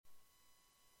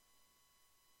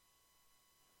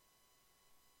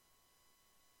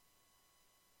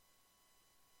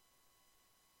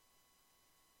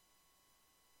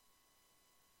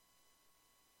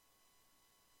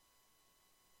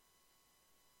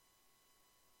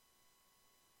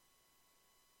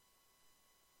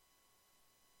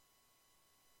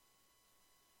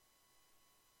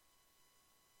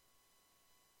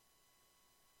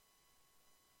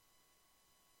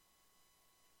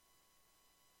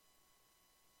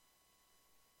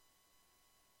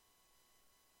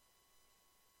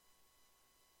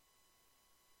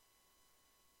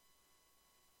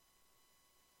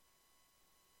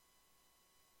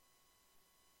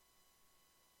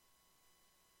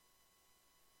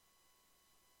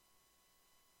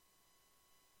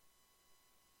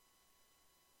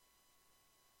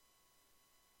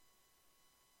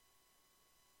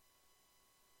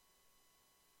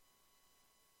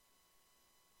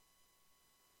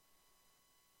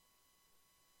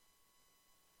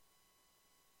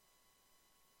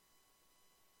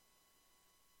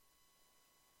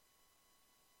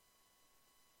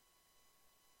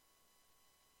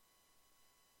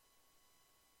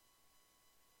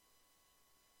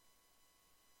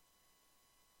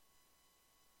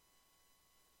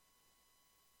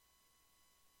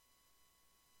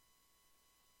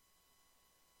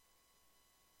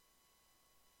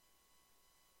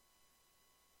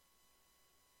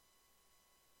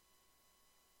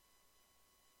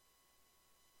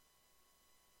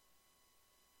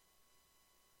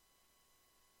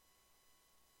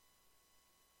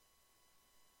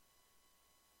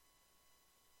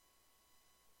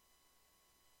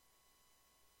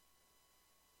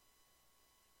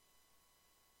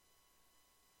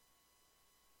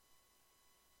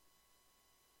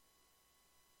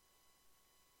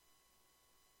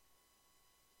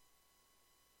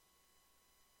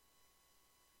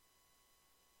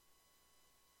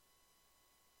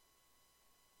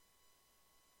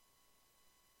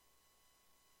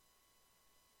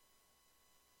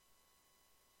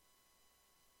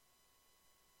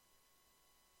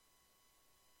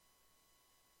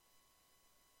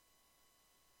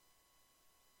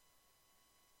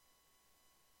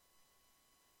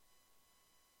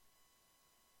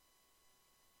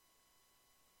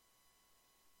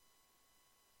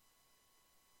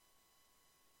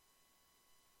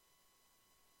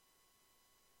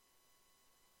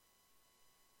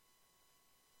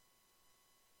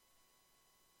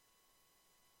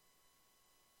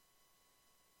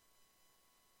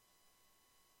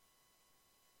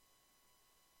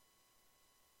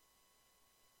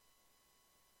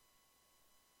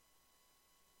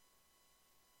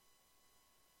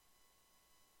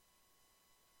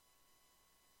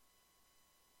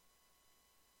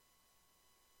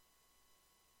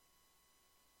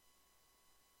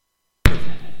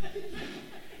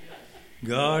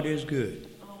God is good.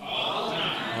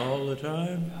 All the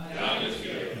time. God is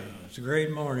good. It's a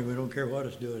great morning. We don't care what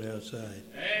it's doing outside.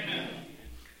 Amen.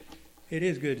 It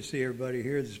is good to see everybody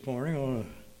here this morning on a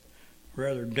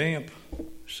rather damp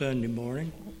Sunday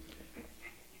morning.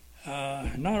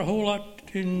 Not a whole lot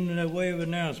in the way of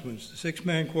announcements. The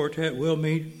six-man quartet will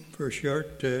meet for a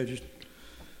short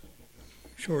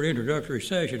introductory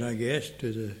session, I guess,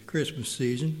 to the Christmas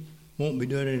season. Won't be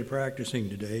doing any practicing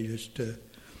today, just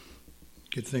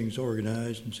get things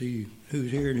organized and see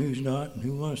who's here and who's not and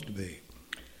who wants to be.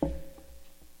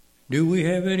 Do we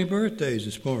have any birthdays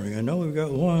this morning? I know we've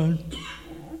got one.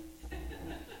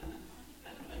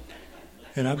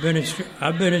 And I've been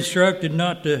instructed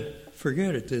not to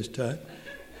forget it this time.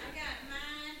 I got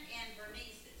mine and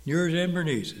Bernice's. Yours and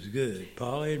Bernice's, good.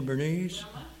 Polly and Bernice.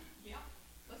 Yeah.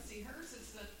 Let's see, hers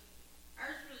is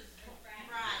Hers was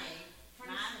Friday.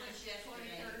 Mine was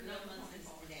yesterday. Nolan's is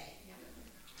today.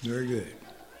 Very good.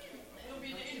 It'll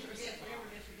be the interest if we ever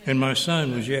get together. And my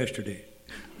son was yesterday.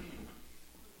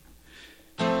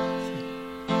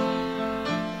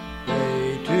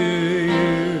 Day to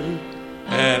you,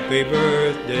 happy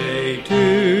birthday to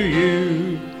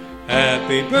you,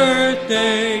 happy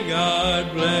birthday,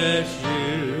 God bless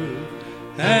you,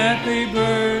 happy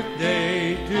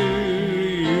birthday to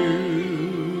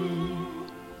you.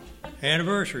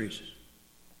 Anniversaries.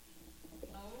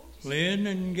 Lynn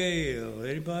and Gail.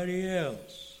 Anybody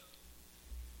else?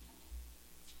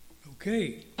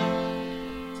 Okay.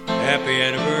 Happy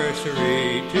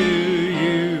anniversary to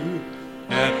you.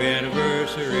 Happy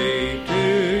anniversary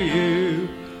to you.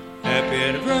 Happy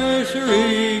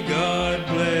anniversary. God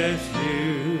bless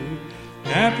you.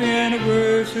 Happy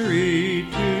anniversary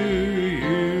to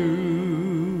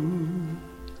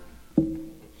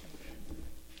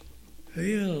you.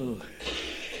 Well,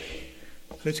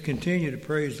 let's continue to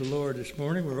praise the Lord this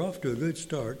morning. We're off to a good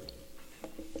start.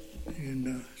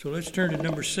 And so let's turn to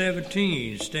number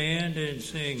 17. Stand and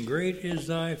sing, Great is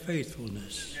Thy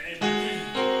Faithfulness.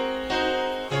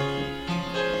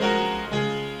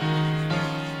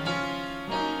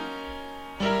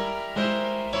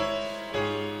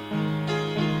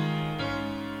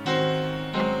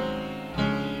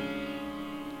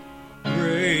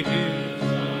 Great is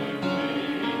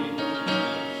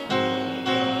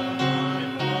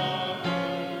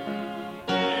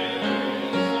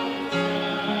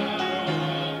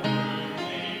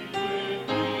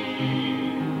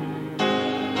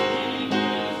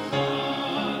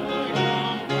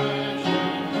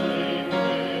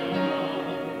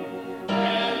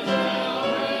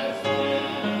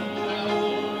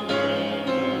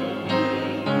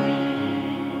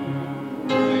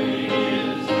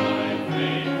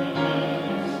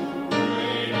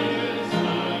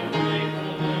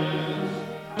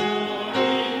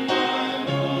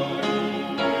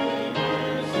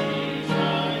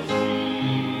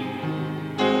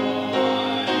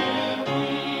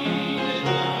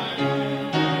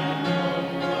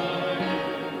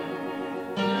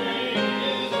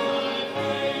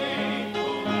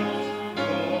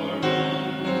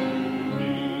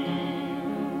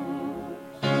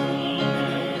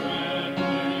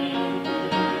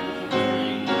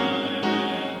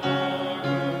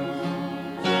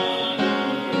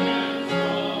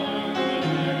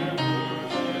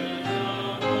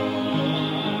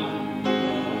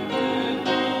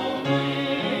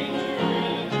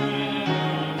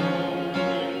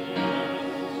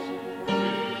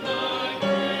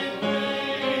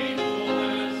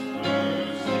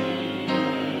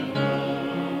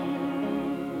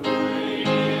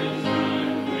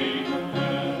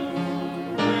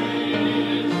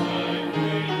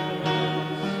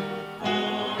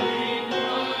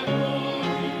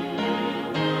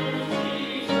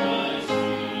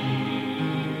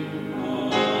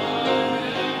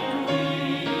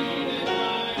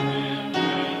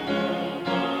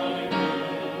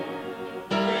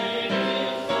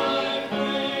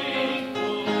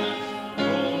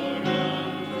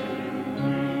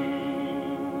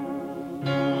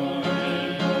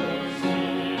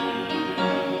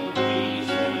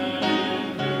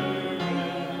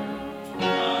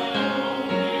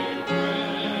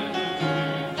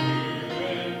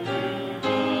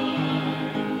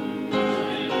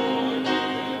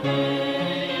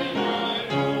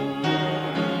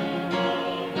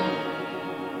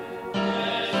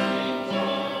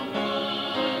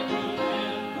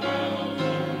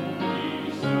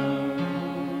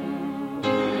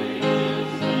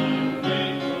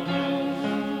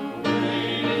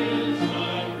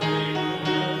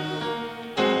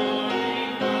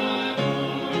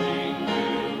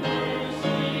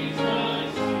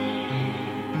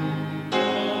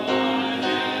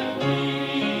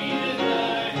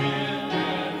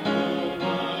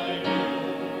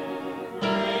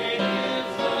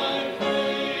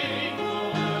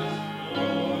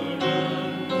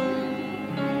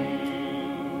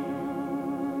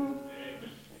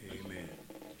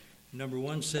number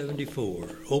 174.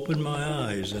 Open my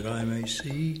eyes that I may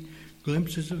see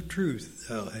glimpses of truth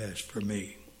thou hast for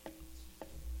me.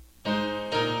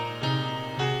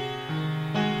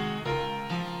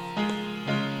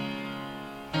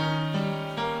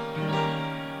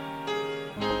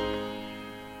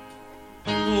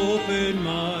 Open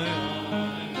my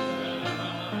eyes that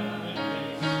I may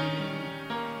see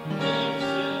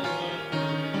glimpses of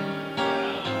truth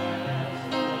thou hast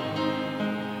for me.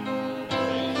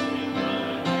 Placing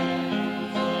my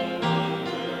hands on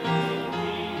wonder in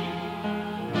thee,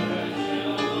 where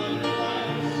shall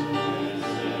unblessed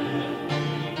set me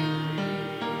free.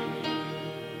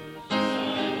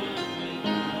 Silently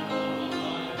now I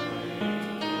wait for thee,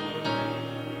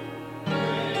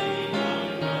 praying on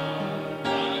God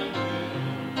thy will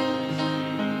to see.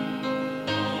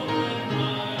 Open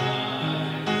my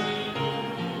eyes and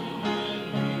open me,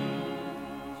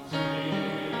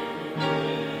 Spirit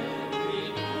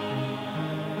divine.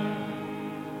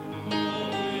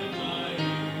 Open my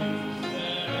ears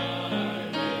that I may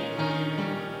hear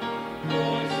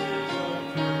voices of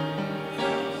truth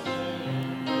thou sendest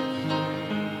me,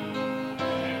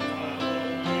 and while the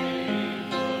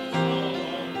waves of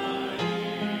sorrow my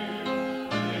ear,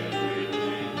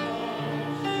 everything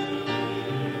falls to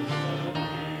disappear.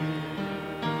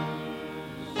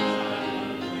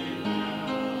 Silently now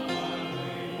I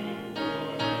wait for thee,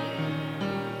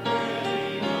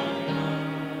 praying on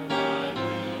God thy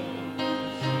will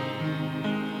to see. Open my ears and open me, Spirit divine.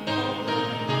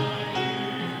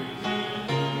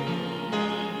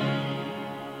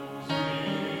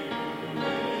 Open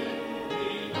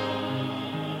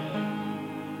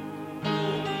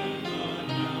my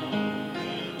mouth and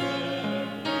let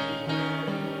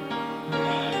me hear,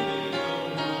 guide me, O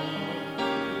Lord,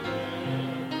 with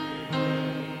every way.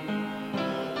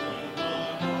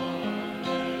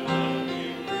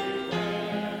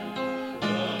 Open my heart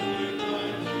and let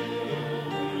me prepare, love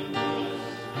with thy children thus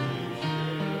to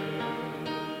share.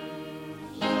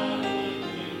 Silently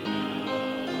now I wait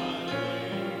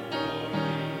for thee,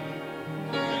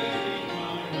 praying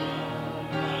my God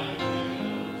thy will to see.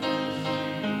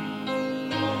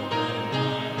 Open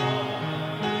my heart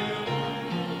and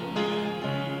open me,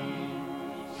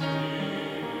 Spirit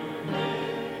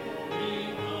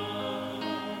divine.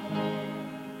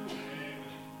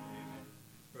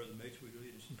 Brother Mates, would you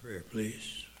lead us in prayer,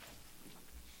 please?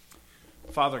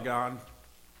 Father God,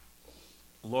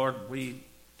 Lord, we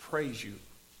praise you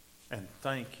and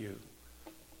thank you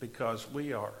because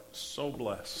we are so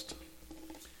blessed.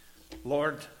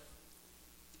 Lord,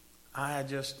 I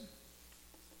just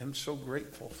am so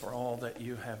grateful for all that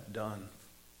you have done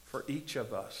for each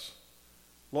of us.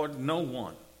 Lord, no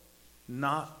one,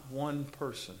 not one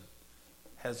person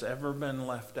has ever been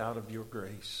left out of your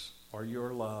grace or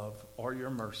your love or your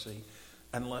mercy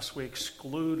unless we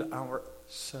exclude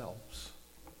ourselves.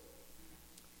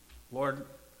 Lord,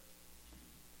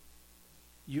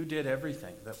 you did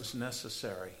everything that was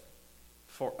necessary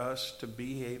for us to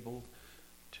be able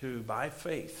to, by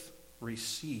faith,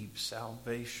 receive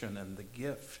salvation and the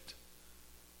gift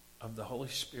of the Holy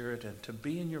Spirit and to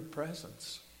be in your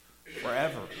presence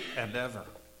forever and ever.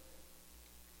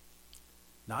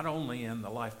 Not only in the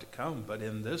life to come, but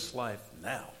in this life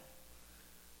now.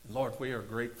 Lord, we are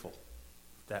grateful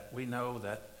that we know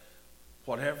that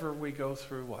whatever we go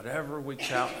through, whatever we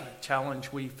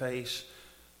challenge we face,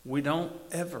 we don't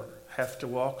ever have to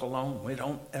walk alone. We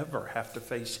don't ever have to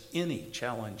face any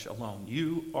challenge alone.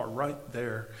 You are right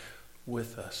there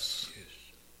with us.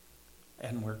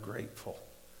 And we're grateful.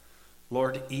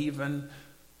 Lord, even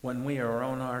when we are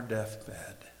on our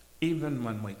deathbed, even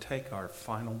when we take our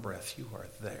final breath, you are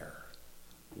there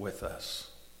with us.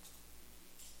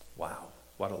 Wow,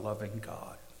 what a loving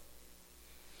God.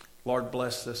 Lord,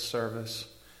 bless this service.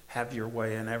 Have your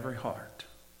way in every heart.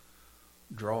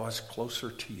 Draw us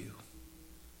closer to you.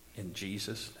 In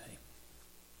Jesus' name.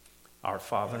 Our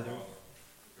Father, who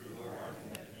art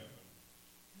in heaven,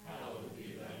 hallowed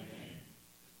be thy name.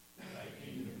 Thy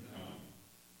kingdom come,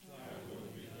 thy will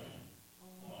be done,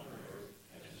 on earth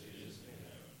as it is in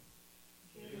heaven.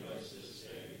 Give us this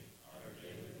day our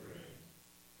daily bread,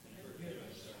 and forgive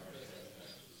us our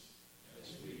trespasses, as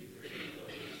we forgive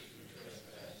those who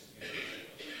trespass against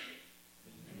us.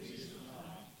 And lead us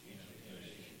not into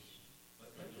temptation,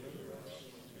 but deliver us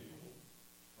from evil.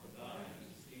 For thine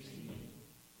is the kingdom,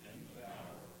 and the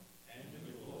power, and the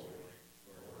glory,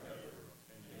 forever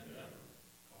and ever.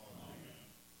 Amen.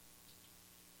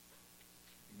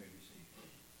 You may be seated.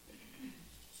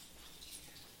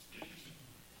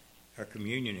 Our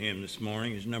communion hymn this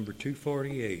morning is number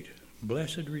 248,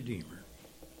 Blessed Redeemer.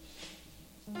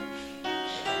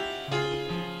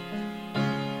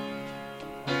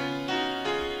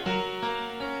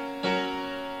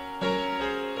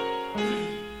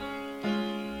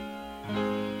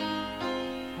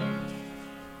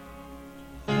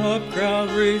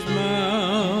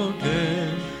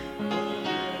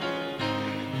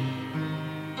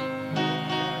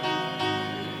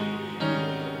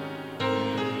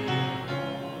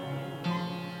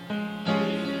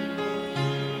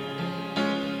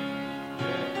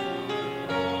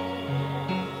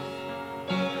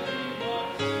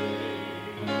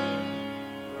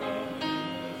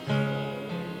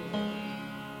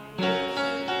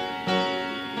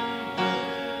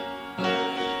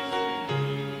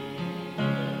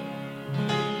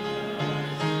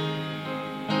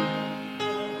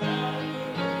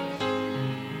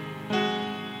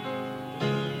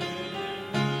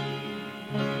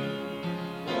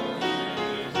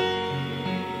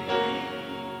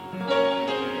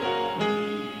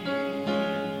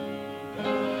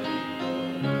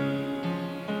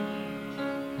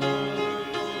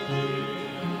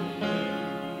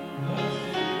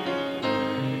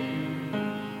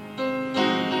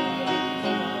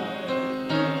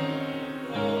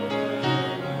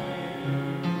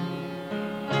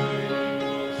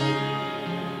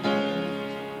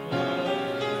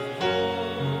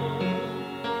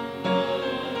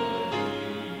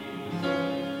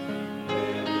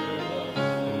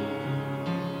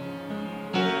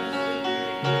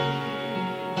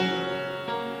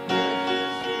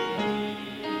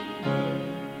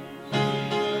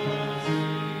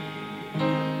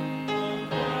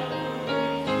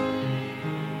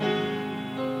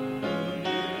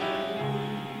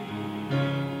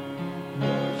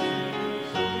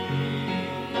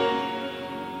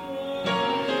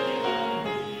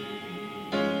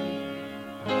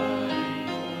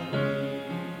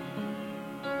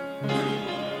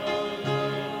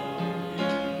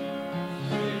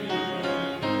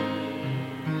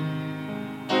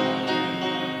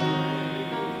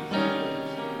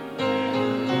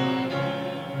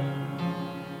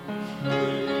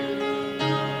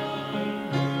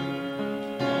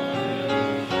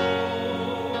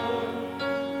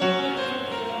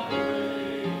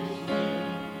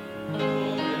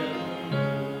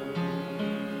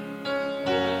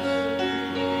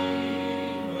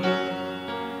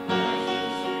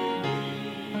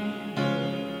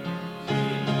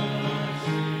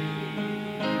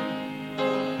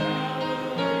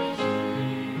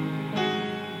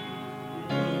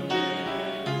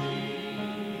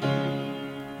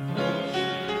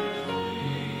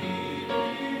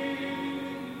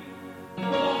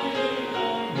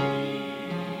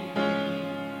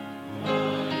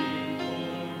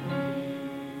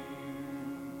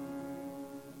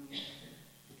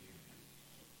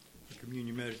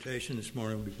 meditation this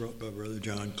morning will be brought by Brother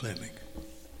John Clemick.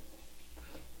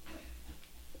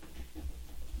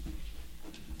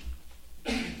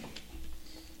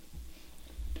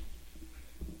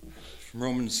 From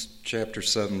Romans chapter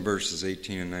 7, verses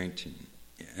 18 and 19.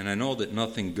 And I know that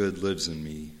nothing good lives in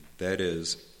me, that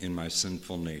is, in my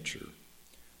sinful nature.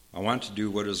 I want to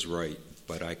do what is right,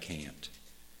 but I can't.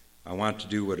 I want to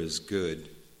do what is good,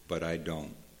 but I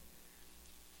don't.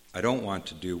 I don't want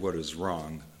to do what is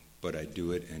wrong, but I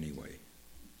do it anyway.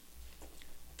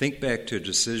 Think back to a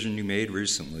decision you made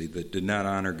recently that did not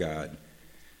honor God.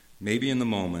 Maybe in the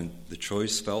moment the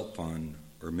choice felt fun,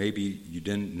 or maybe you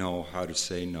didn't know how to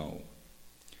say no.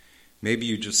 Maybe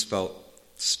you just felt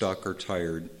stuck or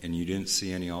tired and you didn't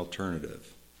see any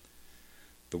alternative.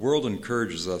 The world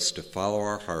encourages us to follow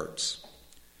our hearts,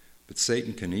 but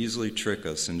Satan can easily trick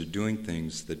us into doing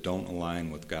things that don't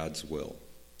align with God's will.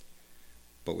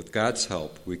 But with God's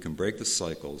help, we can break the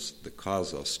cycles that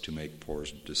cause us to make poor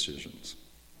decisions.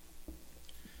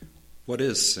 What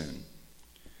is sin?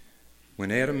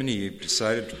 When Adam and Eve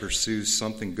decided to pursue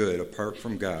something good apart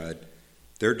from God,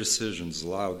 their decisions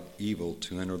allowed evil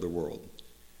to enter the world.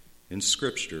 In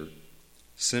Scripture,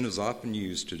 sin is often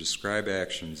used to describe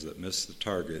actions that miss the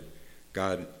target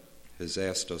God has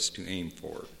asked us to aim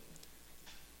for.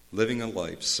 Living a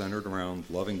life centered around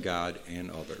loving God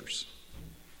and others.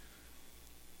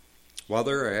 While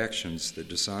there are actions that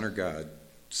dishonor God,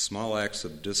 small acts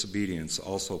of disobedience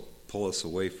also pull us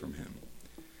away from Him.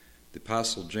 The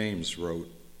Apostle James wrote,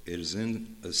 It is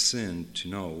a sin to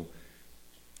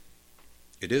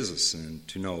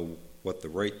know what the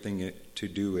right thing to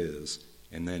do is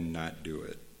and then not do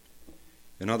it.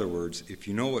 In other words, if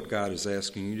you know what God is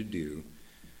asking you to do,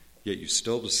 yet you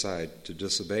still decide to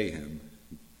disobey Him,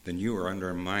 then you are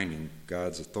undermining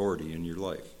God's authority in your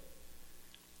life.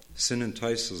 Sin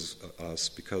entices us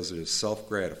because it is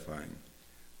self-gratifying,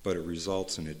 but it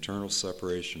results in eternal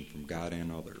separation from God and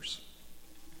others.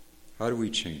 How do we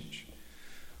change?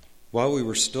 While we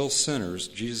were still sinners,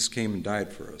 Jesus came and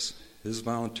died for us. His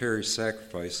voluntary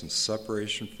sacrifice and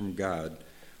separation from God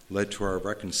led to our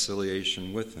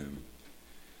reconciliation with Him.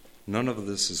 None of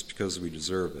this is because we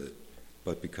deserve it,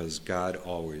 but because God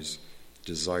always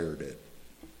desired it.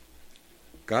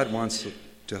 God wants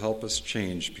to help us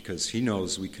change because He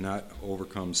knows we cannot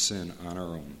overcome sin on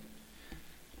our own.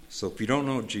 So if you don't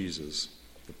know Jesus,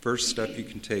 the first step you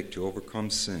can take to overcome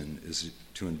sin is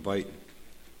to invite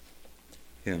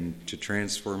Him to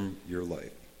transform your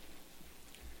life.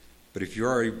 But if you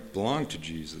already belong to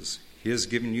Jesus, He has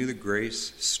given you the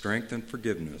grace, strength, and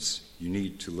forgiveness you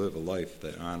need to live a life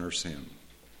that honors Him.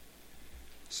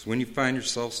 So when you find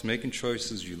yourselves making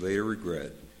choices you later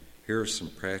regret, here are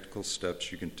some practical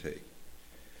steps you can take.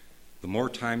 The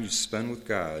more time you spend with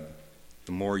God,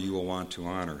 the more you will want to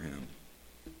honor Him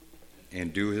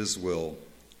and do His will,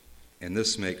 and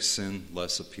this makes sin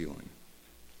less appealing.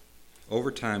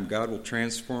 Over time, God will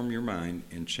transform your mind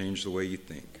and change the way you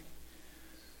think.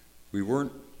 We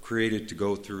weren't created to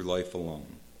go through life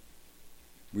alone.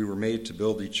 We were made to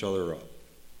build each other up.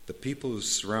 The people who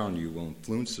surround you will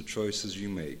influence the choices you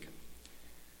make.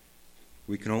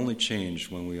 We can only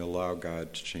change when we allow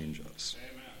God to change us. Amen.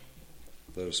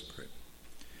 Let us pray.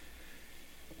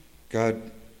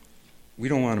 God, we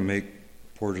don't want to make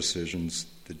poor decisions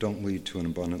that don't lead to an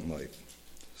abundant life.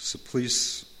 So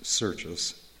please search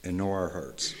us and know our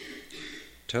hearts.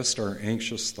 Test our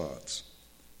anxious thoughts.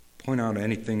 Point out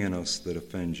anything in us that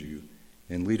offends you,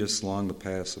 and lead us along the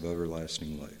paths of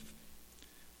everlasting life.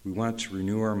 We want to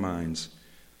renew our minds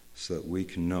so that we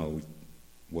can know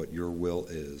what your will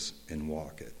is and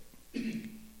walk it.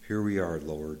 Here we are,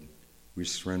 Lord. We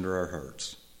surrender our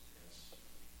hearts.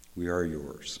 We are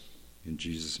yours. In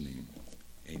Jesus' name,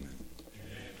 amen.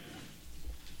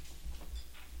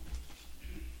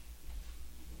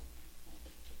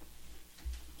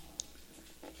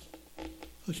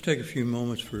 Let's take a few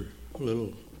moments for a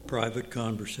little private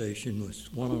conversation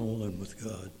with one-on-one with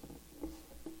God.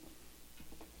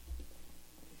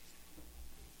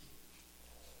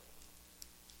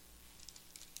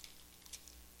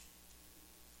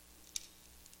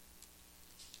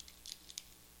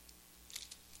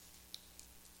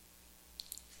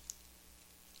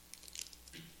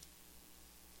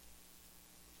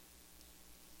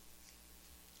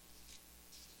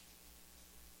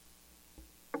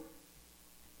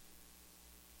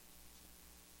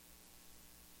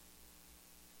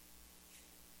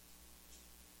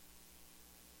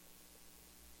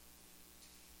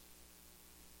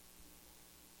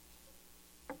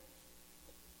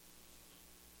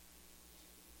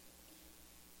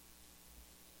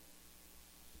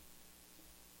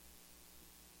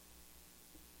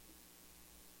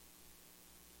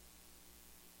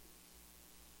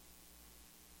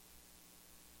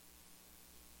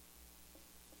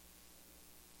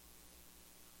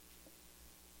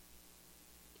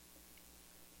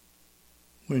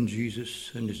 when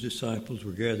Jesus and his disciples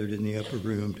were gathered in the upper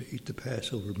room to eat the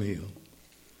Passover meal,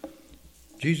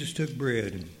 Jesus took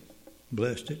bread and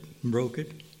blessed it and broke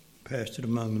it, passed it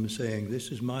among them, saying,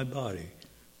 "This is my body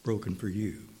broken for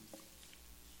you."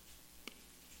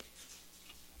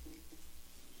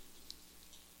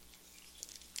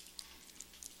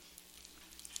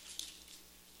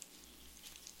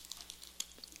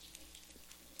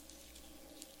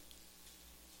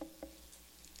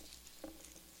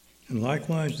 And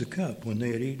likewise the cup, when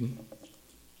they had eaten,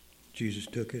 Jesus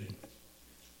took it, and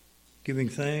giving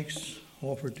thanks,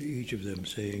 offered to each of them,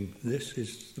 saying, "This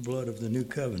is the blood of the new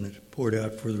covenant, poured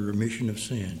out for the remission of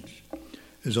sins.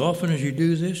 As often as you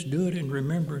do this, do it in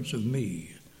remembrance of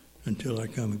me until I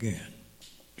come again."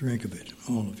 Drink of it,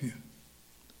 all of you.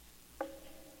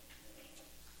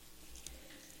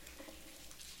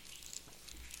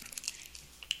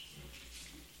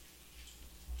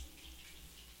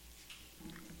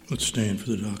 Let's stand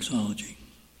for the doxology.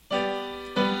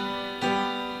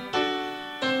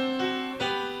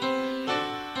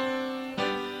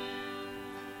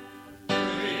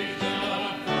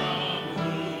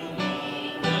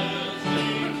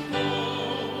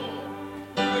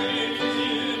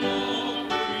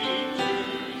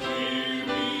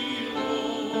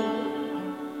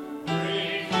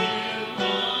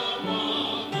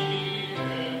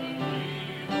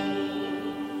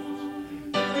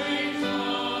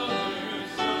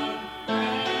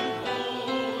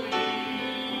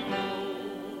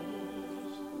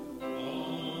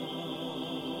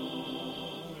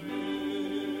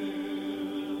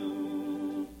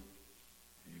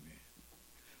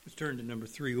 Turn to number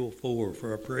 304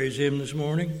 for our praise hymn this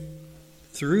morning.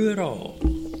 Through it all,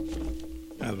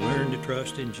 I've learned to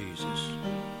trust in Jesus.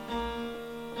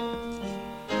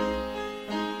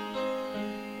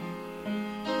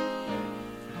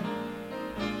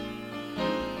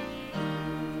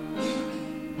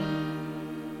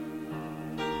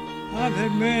 I've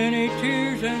had many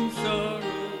tears and sorrows.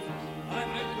 I've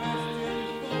had questions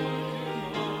for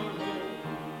tomorrow.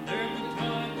 There have been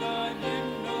times I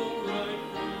didn't know right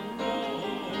from wrong.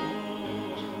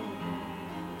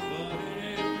 But in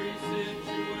every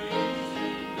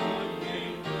situation, God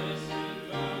gave blessed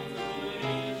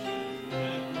consolation.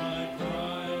 That my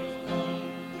trials come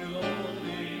to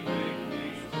only make me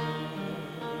strong.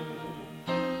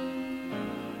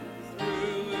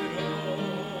 Through it all,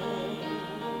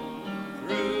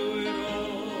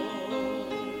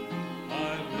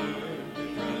 I've learned to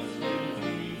trust in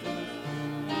Jesus.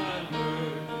 I've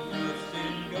learned to trust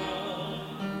in God.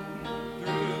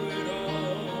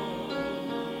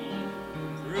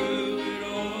 Through it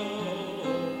all,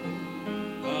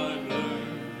 I've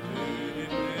learned to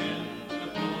depend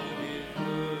upon His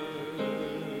word.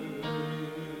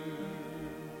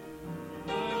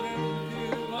 I've been to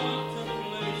lots of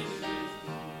places,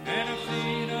 and I've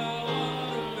seen a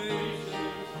lot of faces.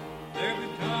 There have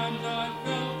been times I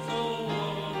felt so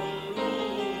all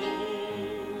alone.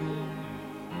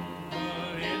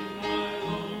 But in my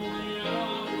lonely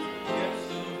hours, yes,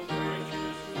 those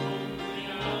precious lonely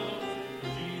hours,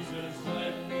 Jesus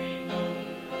let me know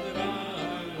that I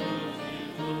was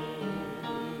His own.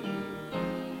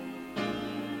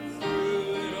 Through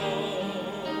it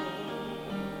all,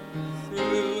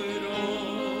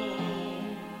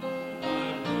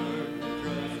 I've learned to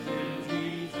trust in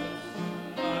Jesus.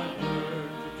 I've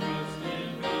learned to trust in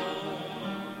God.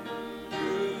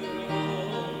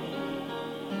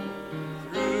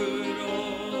 Through it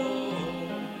all,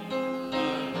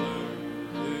 I've learned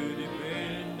to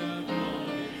depend upon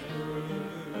His word.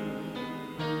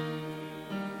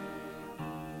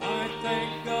 I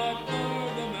thank God for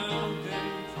the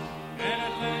mountains, and I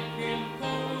thank Him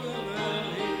for the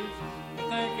valleys. I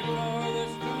thank Him for the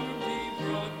storms He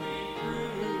brought me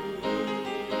through.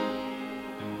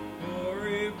 For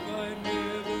if I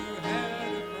never had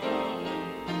a problem,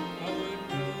 I would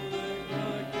know that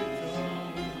God could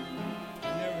solve it.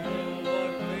 Never know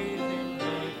what faith in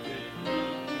God could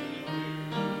bring me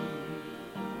through.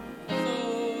 So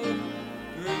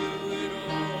through it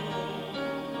all,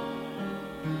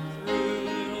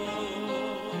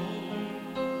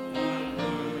 I've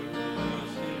learned to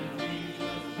trust in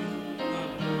Jesus.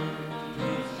 I've learned to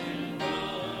trust in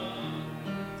God.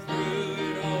 Through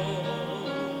it all,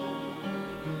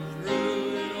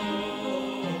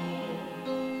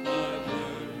 I've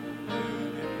learned to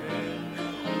depend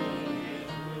upon His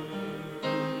word.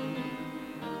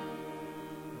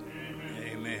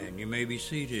 Amen. You may be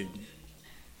seated.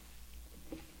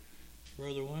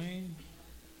 Brother Wayne.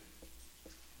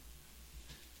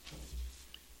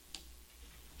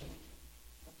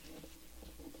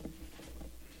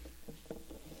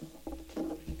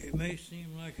 may seem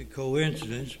like a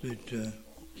coincidence, but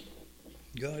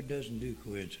God doesn't do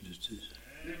coincidences.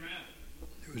 Amen.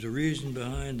 There was a reason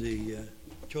behind the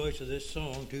choice of this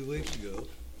song 2 weeks ago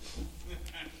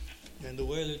and the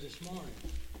weather this morning.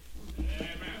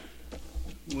 Amen.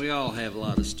 We all have a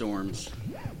lot of storms.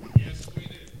 Yes, we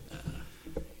do.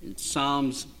 In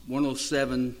Psalms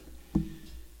 107,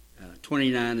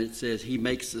 29, it says, He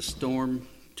makes the storm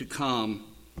to calm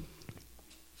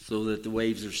so that the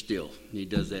waves are still. And He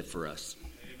does that for us.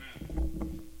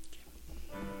 Amen.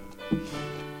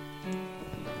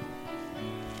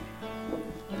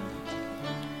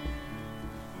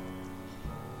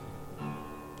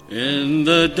 In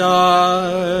the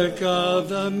dark of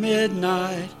the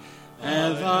midnight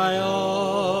have I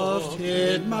oft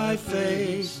hid my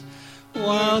face,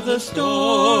 while the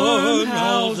storm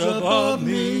howls above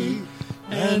me,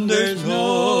 and there's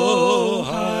no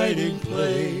hiding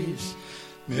place.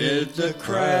 Mid the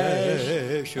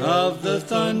crash of the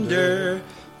thunder,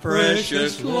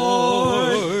 precious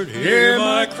Lord, hear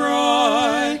my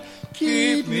cry,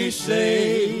 keep me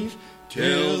safe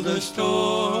till the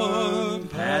storm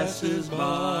passes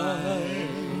by.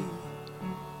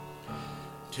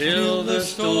 Till the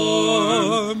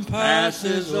storm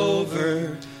passes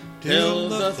over, till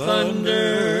the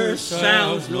thunder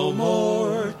sounds no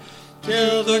more,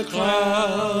 till the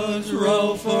clouds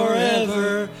roll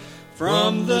forever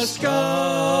from the sky.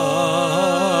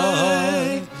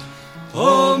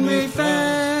 Hold me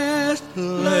fast,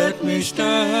 let me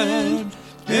stand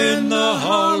in the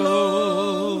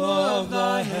hollow of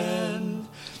thy hand.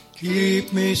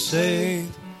 Keep me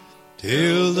safe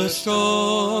till the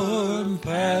storm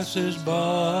passes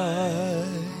by.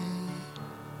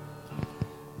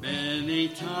 Many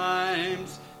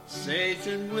times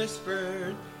Satan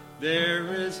whispered,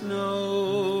 there is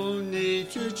no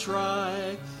need to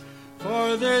try,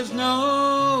 for there's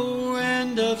no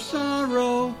end of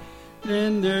sorrow,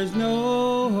 and there's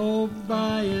no hope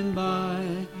by and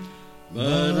by.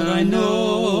 But I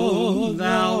know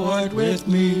thou art with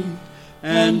me,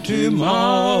 and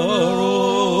tomorrow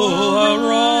I'll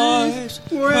rise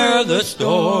where the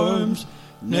storms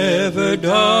never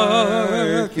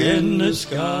darken the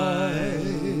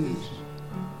skies.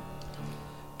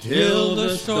 Till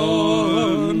the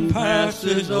storm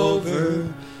passes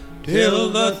over, till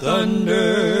the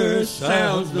thunder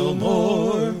sounds no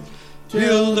more,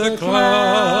 till the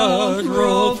clouds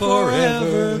roll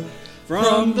forever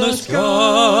from the sky.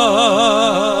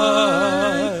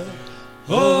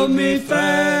 Hold me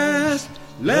fast,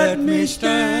 let me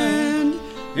stand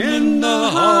in the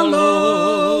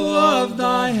hollow of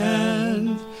thy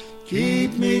hand.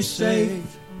 Keep me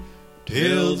safe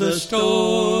till the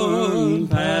storm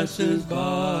passes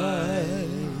by.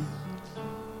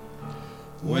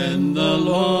 When the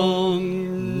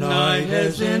long night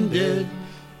has ended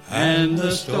and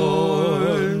the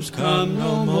storms come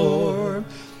no more,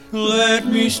 let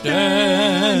me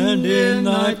stand in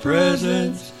thy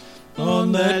presence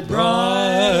on that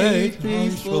bright,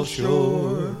 peaceful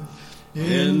shore,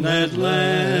 in that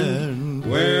land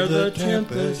where the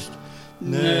tempest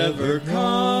never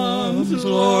comes.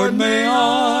 Lord, may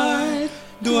I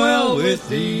dwell with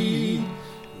thee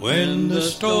when the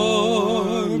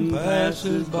storm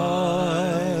passes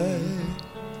by.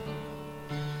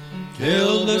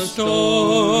 Till the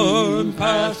storm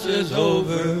passes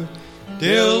over,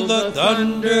 till the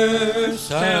thunder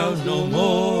sounds no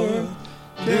more,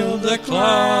 till the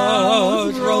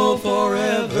clouds roll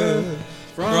forever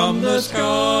from the sky.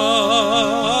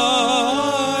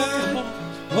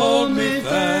 Hold me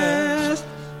fast,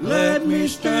 let me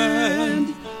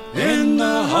stand in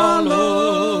the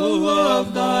hollow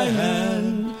of thy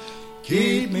hand.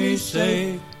 Keep me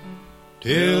safe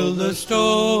till the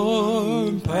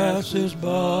storm passes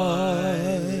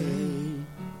by.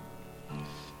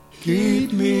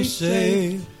 Keep me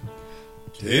safe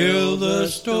till the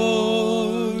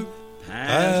storm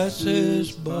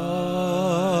passes by.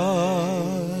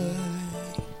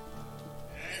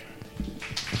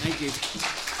 Thank you.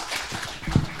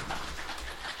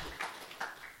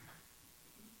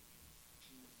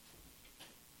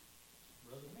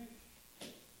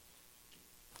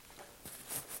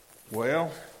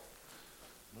 Well,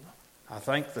 I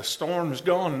think the storm's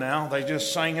gone now. They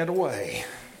just sang it away.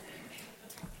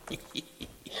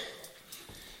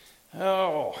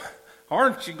 Oh,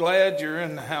 aren't you glad you're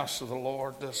in the house of the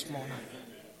Lord this morning?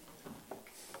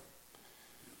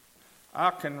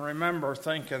 I can remember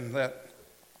thinking that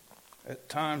at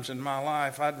times in my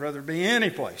life I'd rather be any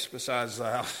place besides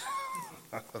the house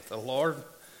of the Lord.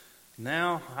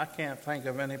 Now I can't think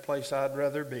of any place I'd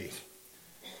rather be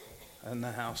than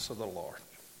the house of the Lord.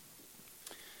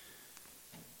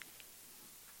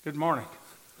 Good morning.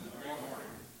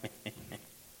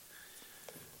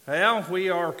 Well,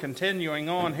 we are continuing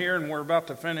on here, and we're about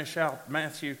to finish out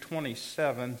Matthew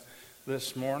 27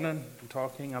 this morning,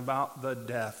 talking about the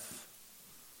death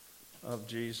of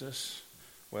Jesus.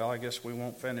 Well, I guess we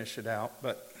won't finish it out,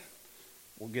 but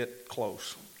we'll get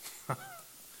close.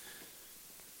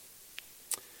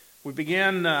 We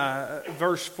begin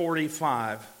verse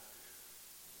 45.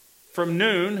 From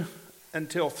noon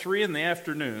until 3 in the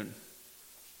afternoon,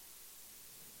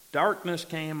 darkness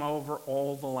came over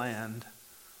all the land.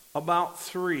 About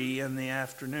 3 in the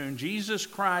afternoon, Jesus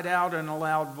cried out in a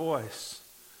loud voice,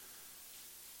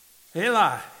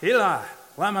 Eli, Eli,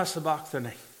 lama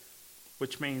sabachthani,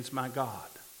 which means, my God,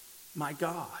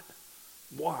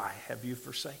 why have you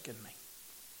forsaken me?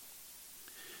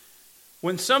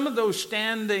 When some of those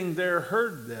standing there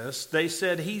heard this, they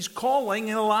said, he's calling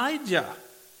Elijah.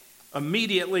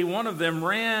 Immediately one of them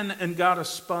ran and got a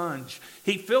sponge.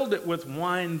 He filled it with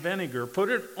wine vinegar, put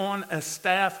it on a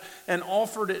staff, and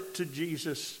offered it to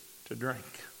Jesus to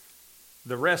drink.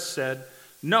 The rest said,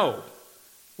 no,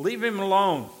 leave him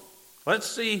alone.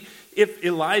 Let's see if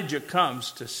Elijah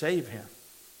comes to save him.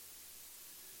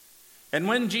 And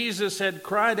when Jesus had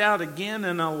cried out again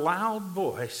in a loud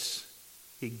voice,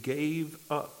 he gave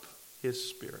up his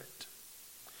spirit.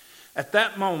 At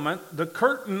that moment, the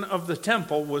curtain of the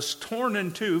temple was torn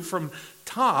in two from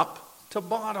top to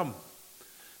bottom.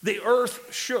 The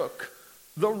earth shook,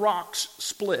 the rocks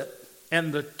split,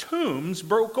 and the tombs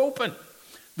broke open.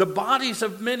 The bodies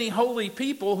of many holy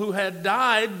people who had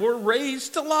died were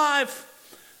raised to life.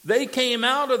 They came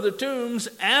out of the tombs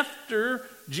after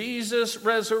Jesus'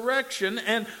 resurrection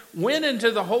and went into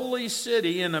the holy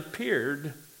city and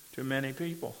appeared to many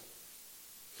people.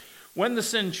 When the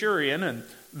centurion and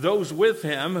those with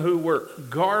him who were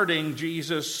guarding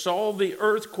Jesus saw the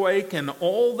earthquake and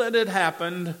all that had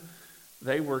happened,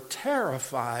 they were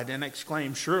terrified and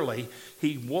exclaimed, surely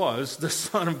he was the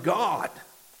Son of God.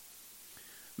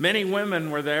 Many women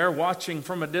were there watching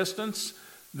from a distance.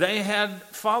 They had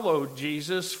followed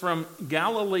Jesus from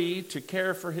Galilee to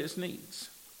care for his needs.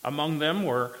 Among them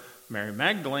were Mary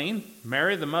Magdalene,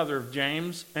 Mary the mother of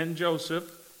James and Joseph,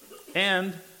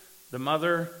 and the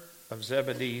mother of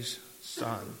Zebedee's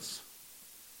sons.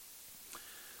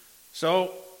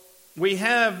 So we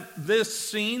have this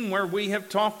scene where we have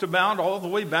talked about all the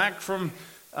way back from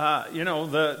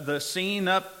the scene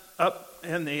up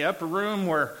in the upper room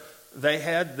where they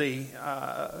had the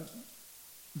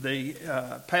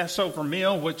Passover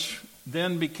meal, which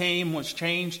then was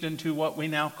changed into what we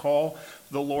now call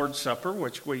the Lord's Supper,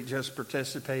 which we just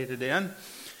participated in.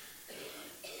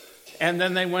 And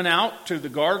then they went out to the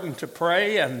garden to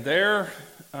pray, and there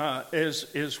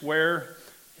is where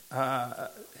the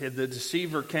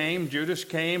deceiver came. Judas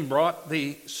came, brought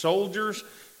the soldiers,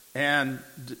 and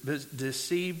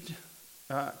deceived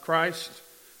Christ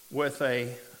with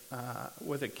a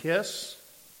kiss.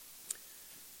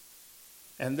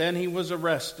 And then he was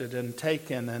arrested and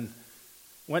taken and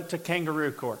went to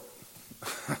kangaroo court.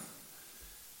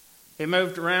 He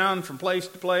moved around from place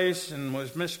to place and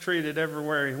was mistreated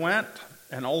everywhere he went,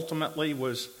 and ultimately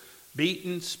was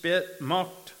beaten, spit,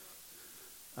 mocked.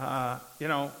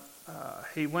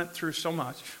 He went through so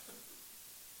much.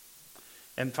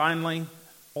 And finally,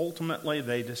 ultimately,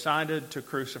 they decided to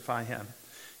crucify him.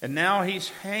 And now he's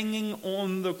hanging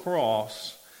on the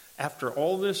cross. After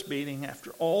all this beating,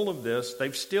 after all of this,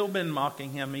 they've still been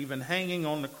mocking him, even hanging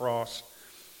on the cross.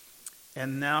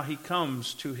 And now he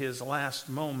comes to his last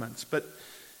moments. But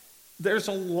there's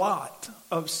a lot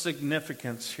of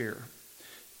significance here.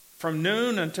 From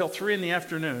noon until 3 in the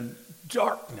afternoon,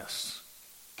 darkness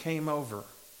came over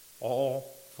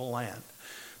all the land.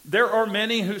 There are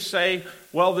many who say,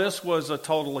 well, this was a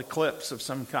total eclipse of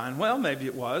some kind. Well, maybe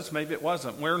it was, maybe it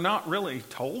wasn't. We're not really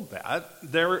told that.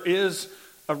 There is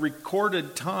a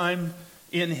recorded time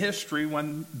in history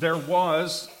when there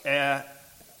was an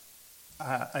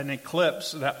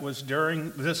eclipse that was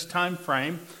during this time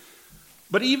frame.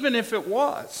 But even if it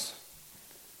was,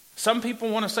 some people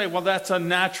want to say, well, that's a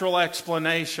natural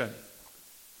explanation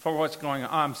for what's going on.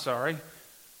 I'm sorry.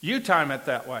 You time it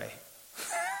that way.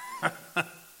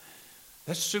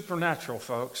 That's supernatural,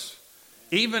 folks.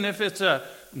 Even if it's a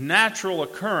natural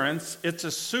occurrence, it's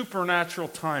a supernatural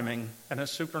timing and a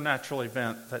supernatural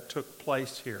event that took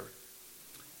place here.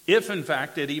 If, in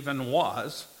fact, it even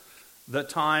was the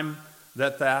time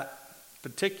that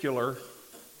particular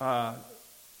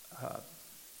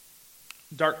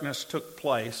darkness took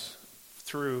place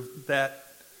through that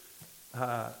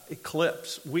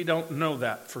eclipse. We don't know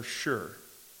that for sure.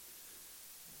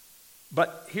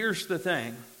 But here's the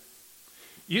thing.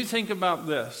 You think about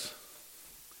this.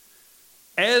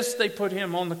 as they put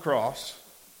him on the cross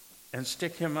and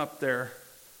stick him up there,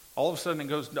 all of a sudden it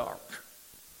goes dark.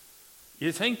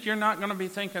 You think you're not going to be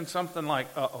thinking something like,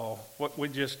 uh-oh, what we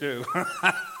just do?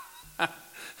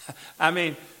 I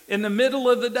mean, in the middle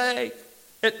of the day,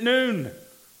 at noon,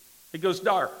 it goes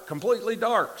dark, completely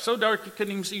dark. So dark you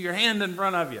couldn't even see your hand in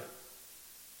front of you.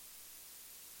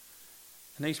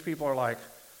 And these people are like,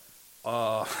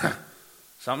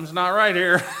 something's not right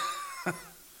here.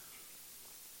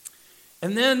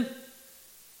 And then,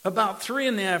 about 3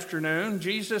 p.m,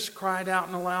 Jesus cried out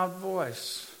in a loud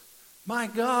voice, my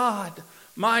God,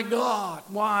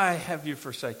 why have you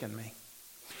forsaken me?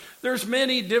 There's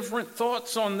many different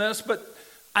thoughts on this, but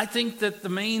I think that the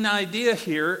main idea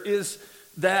here is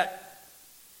that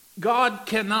God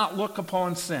cannot look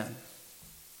upon sin.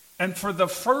 And for the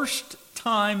first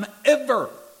time ever,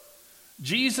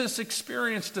 Jesus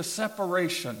experienced a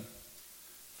separation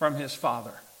from his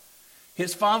Father.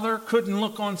 His Father couldn't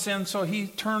look on sin, so he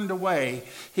turned away.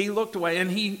 He looked away and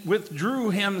he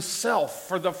withdrew himself.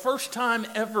 For the first time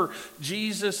ever,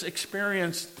 Jesus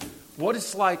experienced what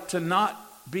it's like to not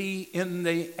be in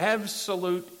the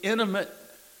absolute intimate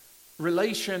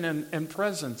relation and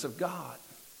presence of God.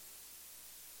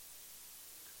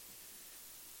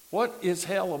 What is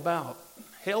hell about?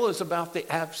 Hell is about the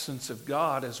absence of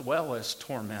God as well as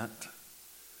torment.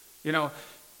 You know,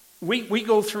 we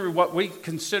go through what we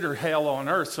consider hell on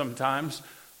earth sometimes,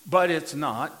 but it's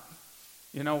not.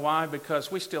 You know why?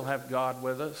 Because we still have God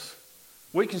with us.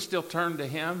 We can still turn to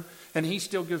him, and he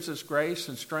still gives us grace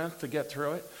and strength to get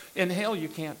through it. In hell, you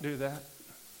can't do that.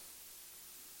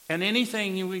 And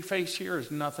anything we face here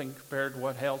is nothing compared to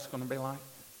what hell's going to be like,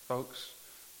 folks.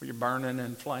 Where you're burning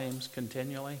in flames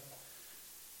continually,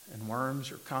 and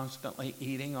worms are constantly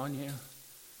eating on you.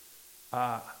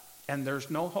 And there's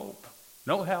no hope,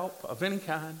 no help of any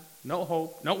kind, no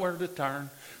hope, nowhere to turn,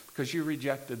 because you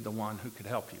rejected the one who could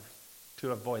help you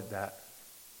to avoid that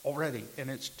already,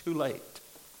 and it's too late.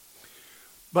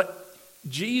 But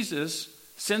Jesus,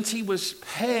 since he was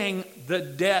paying the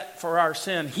debt for our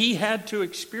sin, he had to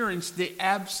experience the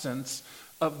absence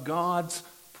of God's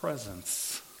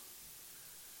presence.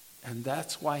 And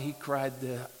that's why he cried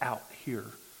out here,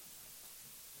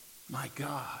 my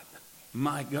God,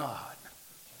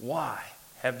 why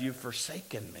have you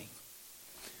forsaken me?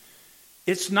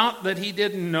 It's not that he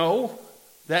didn't know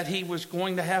that he was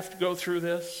going to have to go through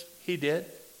this. He did.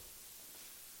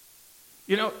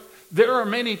 You know, there are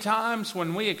many times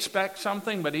when we expect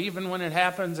something, but even when it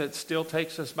happens, it still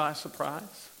takes us by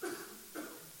surprise.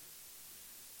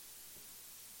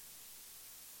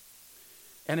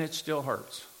 And it still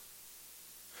hurts.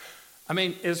 I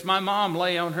mean, as my mom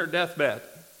lay on her deathbed,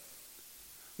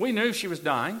 we knew she was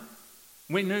dying.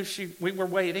 We knew we were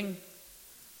waiting.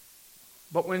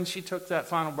 But when she took that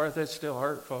final breath, it still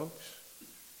hurt, folks.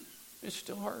 It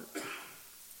still hurt.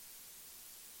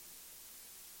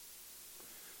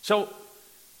 So,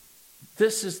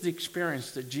 this is the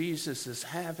experience that Jesus is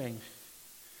having.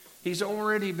 He's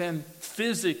already been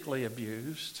physically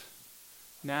abused.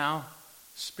 Now,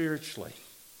 spiritually,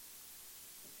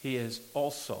 he is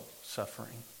also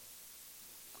suffering.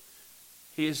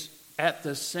 He is at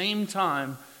the same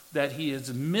time that he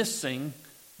is missing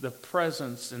the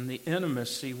presence and the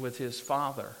intimacy with his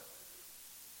Father.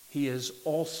 He is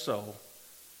also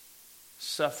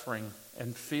suffering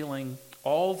and feeling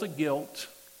all the guilt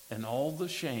and all the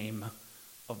shame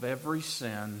of every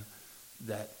sin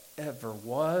that ever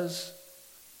was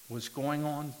going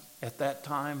on at that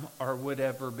time, or would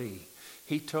ever be.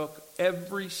 He took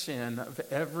every sin of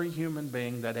every human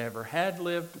being that ever had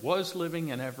lived, was living,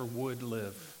 and ever would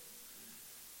live.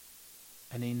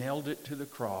 And he nailed it to the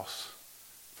cross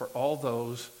for all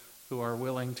those who are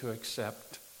willing to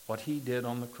accept what he did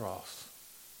on the cross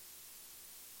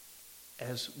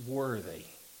as worthy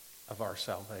of our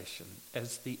salvation,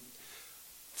 as the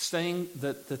thing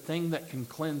that can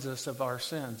cleanse us of our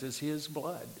sins is his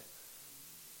blood.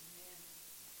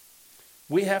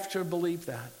 We have to believe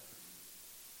that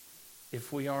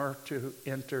if we are to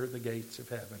enter the gates of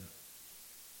heaven.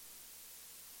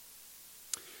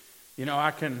 You know,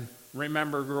 I can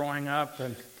remember growing up,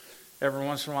 and every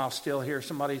once in a while still hear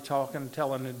somebody talking,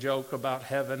 telling a joke about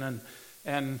heaven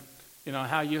and you know,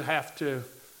 how you have to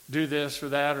do this or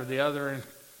that or the other. And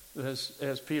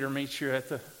as Peter meets you at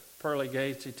the pearly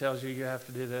gates, he tells you have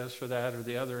to do this or that or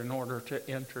the other in order to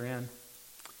enter in.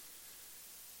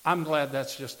 I'm glad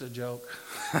that's just a joke.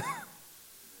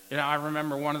 You know, I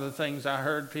remember one of the things I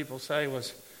heard people say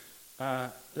was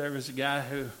there was a guy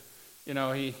who, you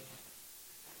know,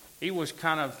 he was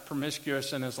kind of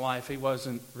promiscuous in his life. He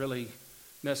wasn't really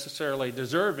necessarily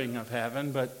deserving of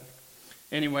heaven, but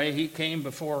Anyway, he came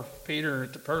before Peter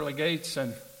at the pearly gates,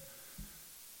 and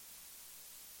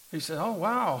he said, "Oh,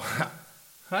 wow,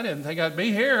 I didn't think I'd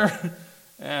be here."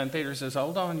 And Peter says,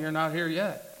 "Hold on, you're not here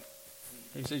yet."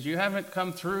 He says, "You haven't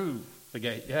come through the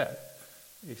gate yet."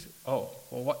 He said, "Oh,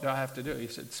 well, what do I have to do?" He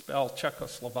said, "Spell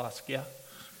Czechoslovakia."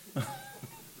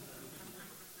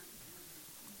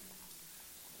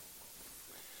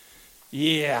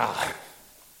 Yeah,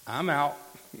 I'm out.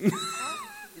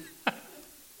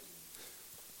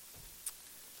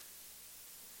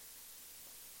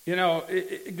 You know,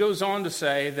 it goes on to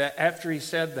say that after he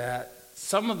said that,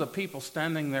 some of the people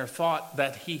standing there thought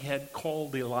that he had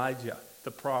called Elijah,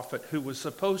 the prophet, who was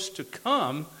supposed to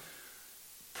come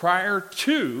prior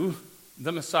to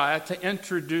the Messiah to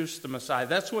introduce the Messiah.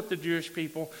 That's what the Jewish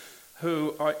people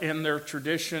who are in their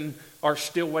tradition are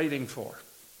still waiting for.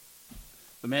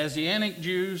 The Messianic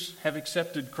Jews have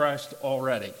accepted Christ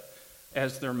already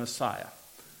as their Messiah.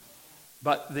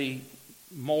 But the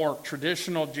more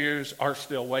traditional Jews are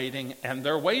still waiting, and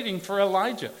they're waiting for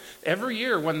Elijah. Every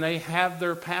year when they have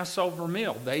their Passover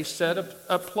meal, they set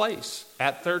a place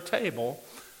at their table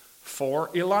for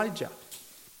Elijah.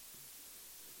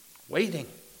 Waiting.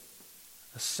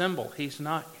 A symbol. He's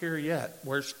not here yet.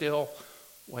 We're still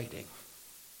waiting.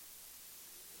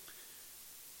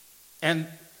 And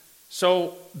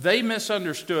so they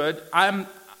misunderstood.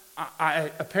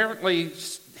 Apparently,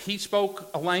 he spoke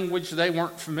a language they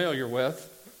weren't familiar with,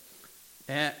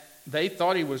 and they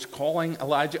thought he was calling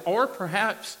Elijah, or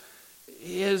perhaps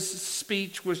his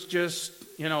speech was just,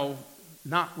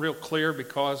 not real clear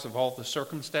because of all the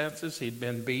circumstances. He'd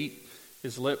been beat,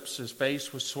 his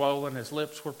face was swollen, his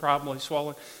lips were probably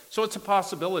swollen. So it's a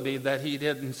possibility that he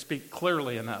didn't speak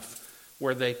clearly enough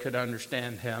where they could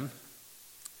understand him.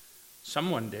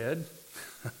 Someone did,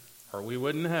 or we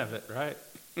wouldn't have it, right?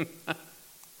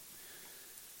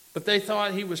 But they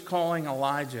thought he was calling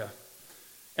Elijah.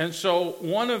 And so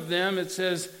one of them, it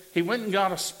says, he went and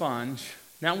got a sponge.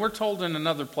 Now we're told in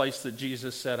another place that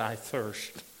Jesus said, "I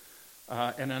thirst,"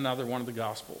 in another one of the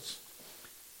Gospels.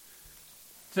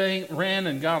 They ran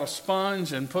and got a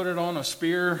sponge and put it on a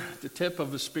spear, the tip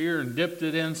of a spear, and dipped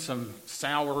it in some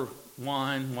sour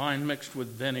wine mixed with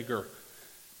vinegar,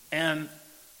 and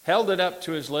held it up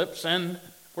to his lips, and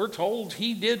we're told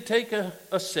he did take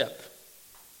a sip,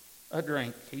 a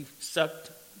drink. He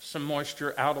sucked some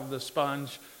moisture out of the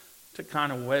sponge to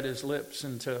kind of wet his lips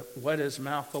and to wet his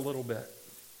mouth a little bit.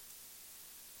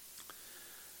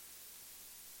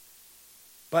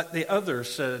 But the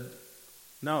others said,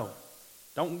 "No,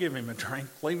 don't give him a drink.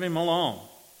 Leave him alone.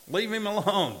 Leave him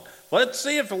alone. Let's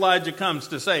see if Elijah comes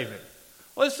to save him.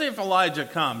 Let's see if Elijah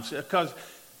comes." Because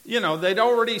they'd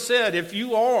already said, "If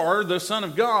you are the Son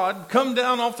of God, come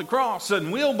down off the cross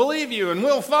and we'll believe you and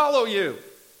we'll follow you."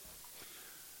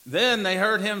 Then they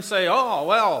heard him say, "Oh,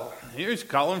 well, he's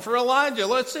calling for Elijah.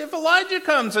 Let's see if Elijah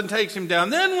comes and takes him down.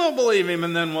 Then we'll believe him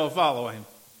and then we'll follow him."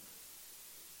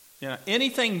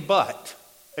 Anything but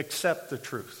accept the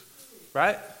truth,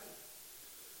 right?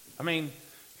 I mean,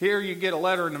 here you get a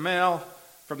letter in the mail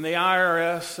from the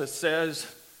IRS that says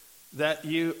that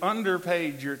you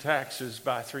underpaid your taxes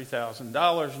by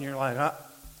 $3,000, and you're like,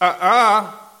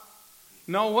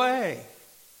 no way.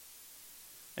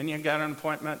 And you got an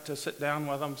appointment to sit down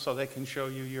with them so they can show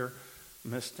you your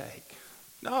mistake.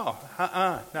 No,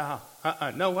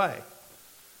 no way.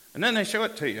 And then they show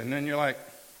it to you, and then you're like,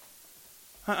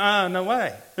 no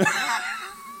way.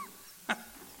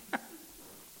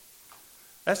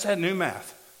 That's that new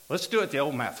math. Let's do it the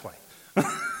old math way.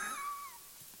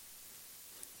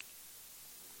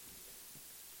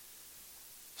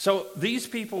 So these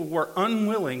people were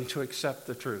unwilling to accept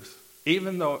the truth,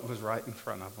 even though it was right in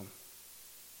front of them.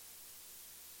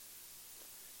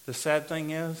 The sad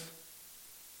thing is,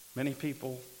 many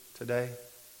people today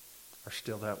are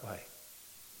still that way.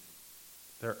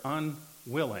 They're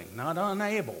unwilling, not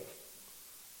unable,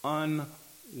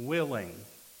 unwilling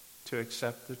to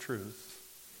accept the truth,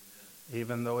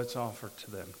 even though it's offered to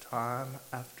them time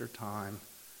after time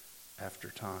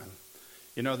after time.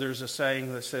 There's a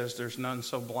saying that says there's none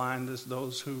so blind as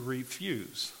those who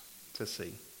refuse to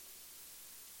see.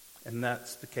 And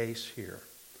that's the case here.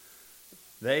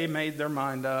 They made their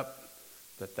mind up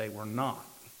that they were not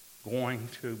going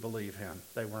to believe him.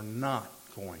 They were not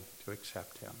going to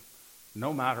accept him.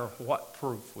 No matter what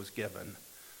proof was given,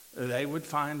 they would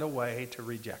find a way to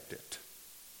reject it.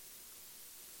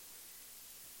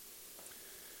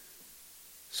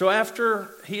 So after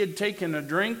he had taken a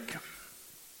drink,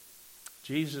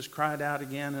 Jesus cried out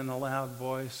again in a loud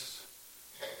voice,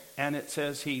 and it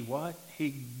says he what?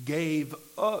 He gave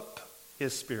up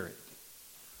his spirit.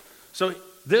 So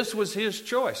this was his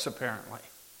choice, apparently.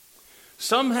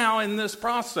 Somehow in this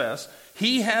process,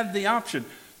 he had the option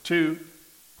to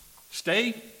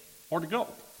stay or to go.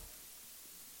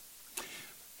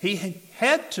 He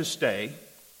had to stay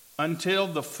until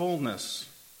the fullness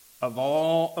of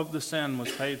all of the sin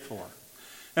was paid for.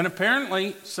 And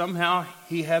apparently, somehow,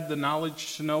 he had the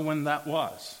knowledge to know when that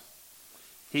was.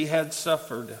 He had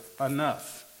suffered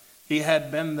enough. He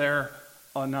had been there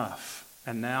enough.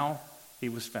 And now he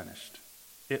was finished.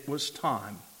 It was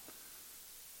time.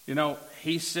 You know,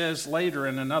 he says later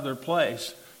in another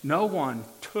place, no one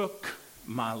took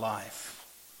my life,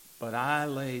 but I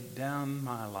laid down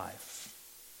my life.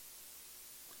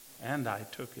 And I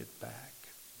took it back.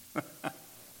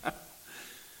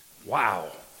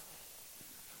 Wow.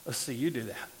 Let's see you do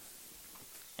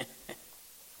that.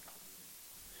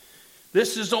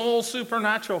 This is all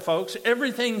supernatural, folks.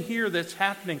 Everything here that's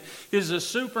happening is a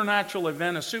supernatural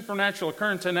event, a supernatural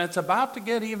occurrence, and it's about to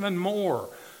get even more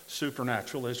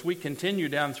supernatural as we continue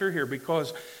down through here,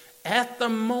 because at the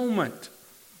moment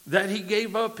that he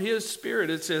gave up his spirit,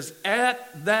 it says,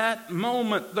 at that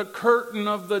moment, the curtain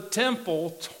of the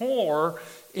temple tore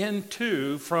in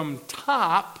two from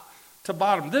top to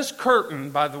bottom. This curtain,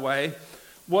 by the way,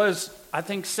 was, I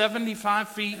think, 75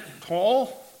 feet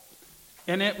tall,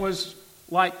 and it was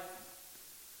like,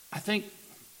 I think,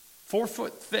 4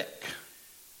 foot thick.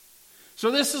 So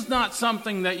this is not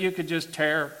something that you could just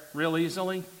tear real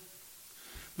easily.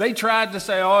 They tried to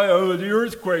say, oh, the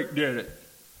earthquake did it.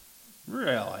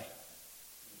 Really?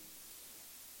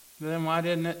 Then why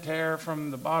didn't it tear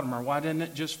from the bottom, or why didn't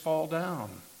it just fall down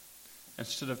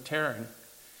instead of tearing?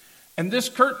 And this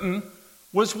curtain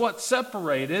was what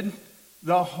separated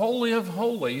the Holy of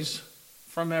Holies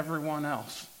from everyone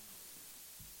else.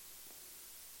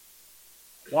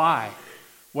 Why?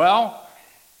 Well,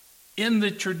 in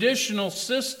the traditional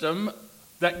system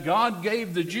that God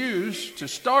gave the Jews to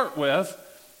start with,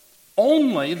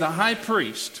 only the high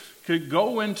priest could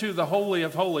go into the Holy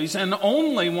of Holies, and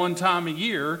only one time a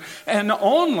year, and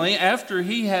only after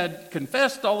he had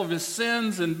confessed all of his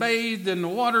sins and bathed in the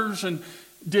waters and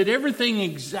did everything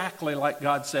exactly like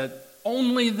God said.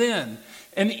 Only then.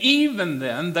 And even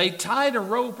then, they tied a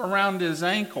rope around his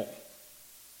ankle.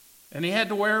 And he had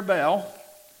to wear a bell.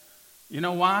 You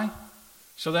know why?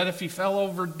 So that if he fell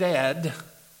over dead,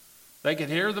 they could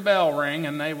hear the bell ring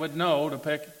and they would know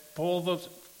to pull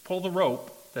the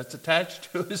rope that's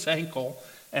attached to his ankle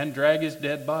and drag his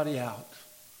dead body out.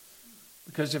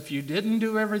 Because if you didn't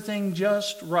do everything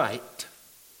just right,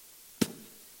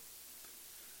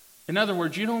 in other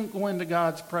words, you don't go into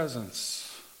God's presence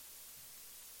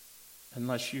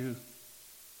unless you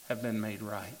have been made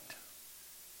right.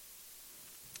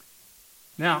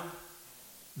 Now,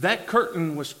 that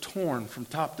curtain was torn from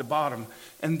top to bottom,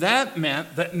 and that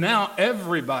meant that now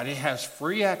everybody has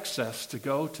free access to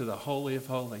go to the Holy of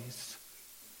Holies.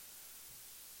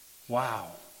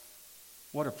 Wow,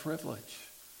 what a privilege.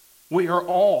 We are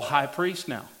all high priests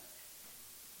now.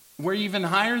 We're even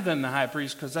higher than the high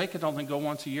priest because they could only go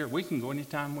once a year. We can go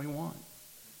anytime we want.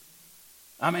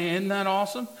 I mean, isn't that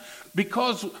awesome?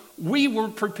 Because we were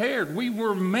prepared. We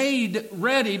were made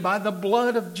ready by the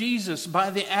blood of Jesus, by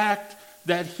the act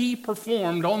that he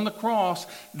performed on the cross.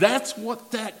 That's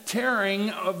what that tearing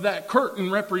of that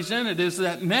curtain represented, is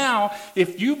that now,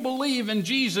 if you believe in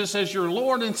Jesus as your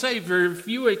Lord and Savior, if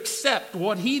you accept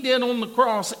what he did on the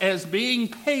cross as being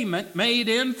payment made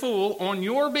in full on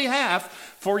your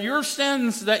behalf for your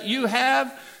sins that you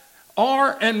have,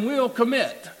 are, and will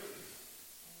commit,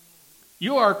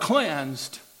 you are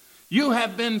cleansed. You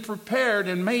have been prepared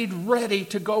and made ready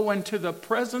to go into the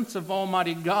presence of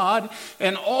Almighty God.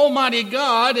 And Almighty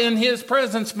God in his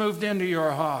presence moved into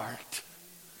your heart.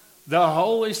 The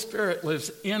Holy Spirit lives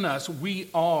in us. We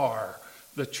are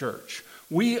the church.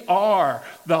 We are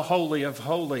the Holy of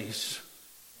Holies.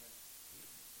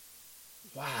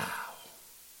 Wow.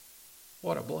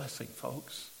 What a blessing,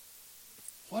 folks.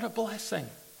 What a blessing.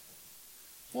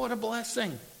 What a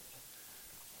blessing.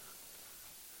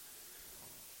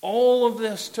 All of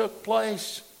this took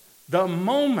place the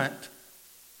moment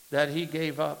that he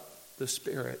gave up the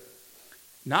Spirit.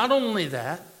 Not only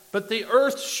that, but the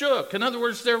earth shook. In other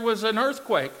words, there was an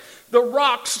earthquake. The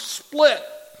rocks split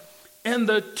and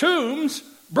the tombs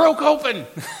broke open.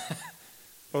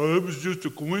 Oh, it was just a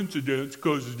coincidence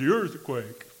because of the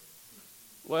earthquake.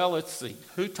 Well, let's see.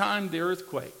 Who timed the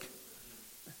earthquake?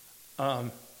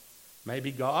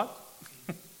 Maybe God?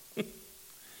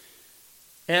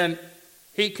 And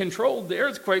he controlled the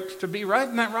earthquake to be right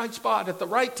in that right spot at the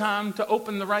right time to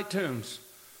open the right tombs.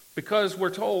 Because we're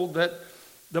told that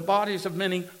the bodies of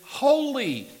many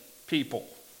holy people,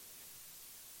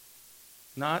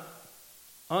 not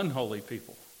unholy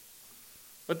people,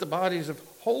 but the bodies of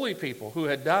holy people who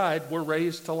had died were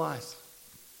raised to life.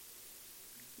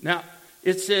 Now,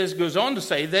 it says, goes on to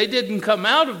say, they didn't come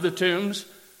out of the tombs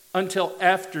until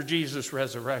after Jesus'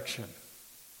 resurrection.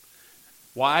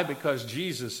 Why? Because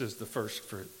Jesus is the first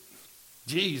fruit.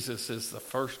 Jesus is the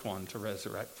first one to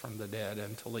resurrect from the dead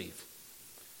and to leave.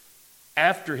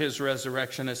 After his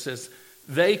resurrection, it says,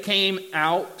 they came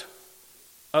out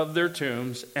of their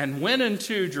tombs and went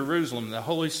into Jerusalem, the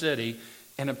holy city,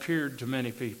 and appeared to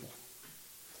many people.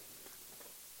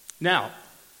 Now,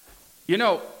 you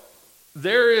know,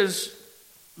 there is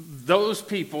those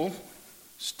people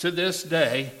to this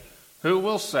day who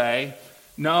will say,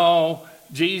 no,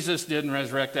 Jesus didn't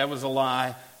resurrect. That was a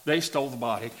lie. They stole the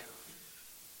body.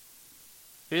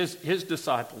 His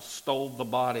disciples stole the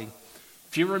body.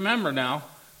 If you remember now,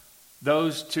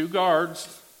 those 2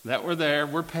 guards that were there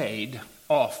were paid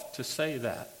off to say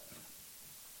that.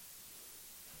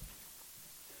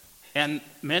 And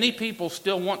many people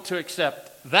still want to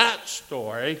accept that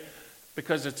story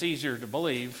because it's easier to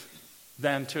believe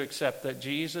than to accept that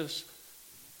Jesus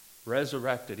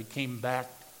resurrected. He came back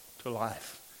to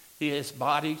life. His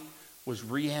body was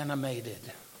reanimated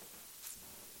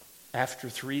after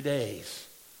 3 days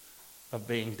of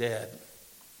being dead.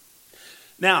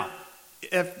 Now,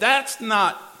 if that's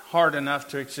not hard enough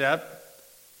to accept,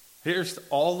 here's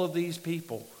all of these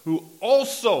people who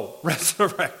also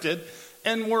resurrected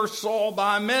and were saw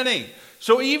by many.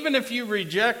 So even if you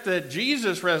reject that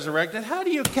Jesus resurrected, how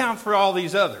do you account for all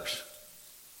these others?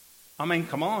 I mean,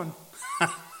 come on.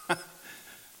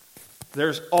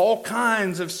 There's all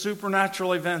kinds of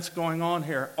supernatural events going on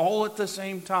here, all at the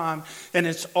same time, and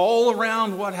it's all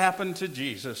around what happened to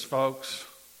Jesus, folks.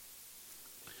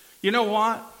 You know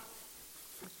what?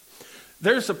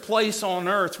 There's a place on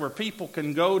earth where people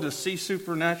can go to see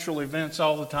supernatural events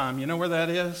all the time. You know where that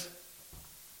is?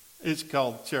 It's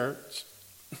called church.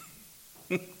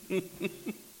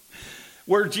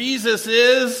 Where Jesus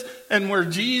is and where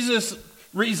Jesus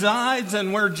resides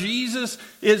and where Jesus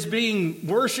is being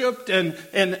worshiped and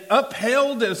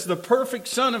upheld as the perfect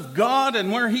Son of God,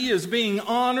 and where he is being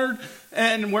honored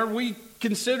and where we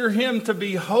consider him to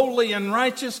be holy and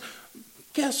righteous,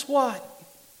 guess what?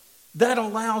 That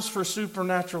allows for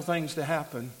supernatural things to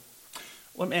happen.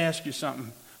 Let me ask you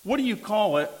something. What do you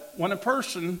call it when a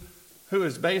person who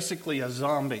is basically a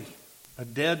zombie, a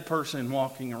dead person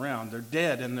walking around, they're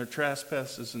dead in their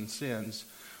trespasses and sins,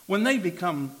 when they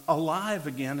become alive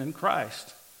again in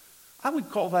Christ? I would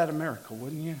call that a miracle,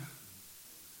 wouldn't you?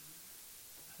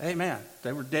 Amen.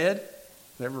 They were dead.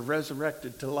 They were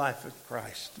resurrected to life in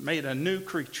Christ, made a new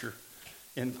creature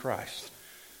in Christ.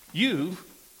 You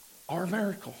are a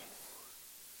miracle.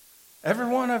 Every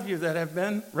one of you that have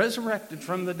been resurrected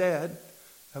from the dead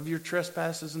of your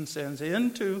trespasses and sins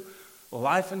into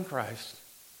life in Christ,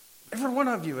 every one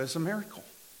of you is a miracle.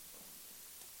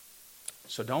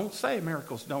 So don't say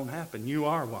miracles don't happen. You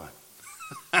are one.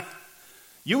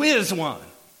 You is one.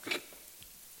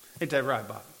 Ain't that right,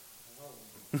 Bob?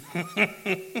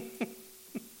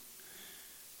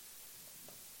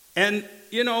 And,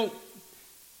 you know,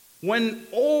 when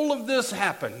all of this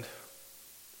happened,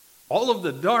 all of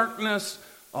the darkness,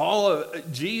 all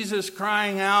of Jesus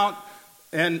crying out,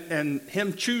 and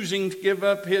him choosing to give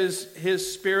up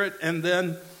his spirit, and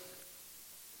then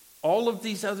all of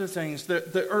these other things,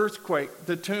 the earthquake,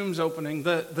 the tombs opening,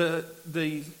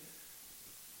 the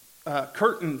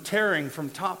curtain tearing from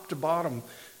top to bottom.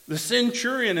 The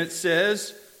centurion, it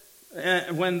says,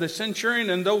 when the centurion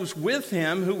and those with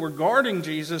him who were guarding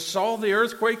Jesus saw the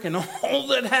earthquake and all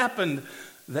that happened,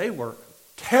 they were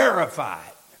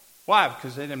terrified. Why?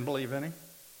 Because they didn't believe in him.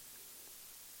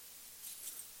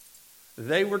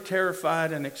 They were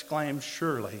terrified and exclaimed,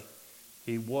 surely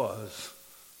he was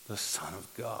the Son of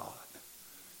God.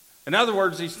 In other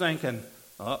words, he's thinking,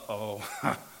 uh-oh,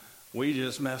 we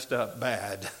just messed up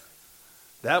bad.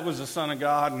 That was the Son of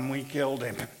God and we killed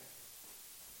him.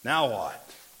 Now what?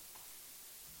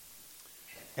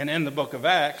 And in the book of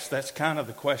Acts, that's kind of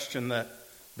the question that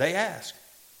they ask.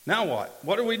 Now what?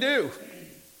 What do we do?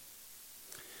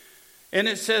 And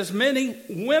it says many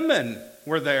women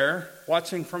were there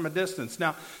watching from a distance.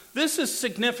 Now, this is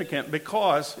significant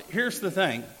because here's the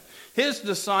thing. His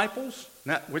disciples,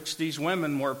 which these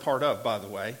women were part of, by the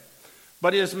way,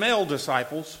 but his male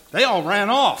disciples, they all ran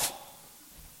off.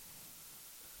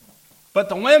 But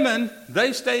the women,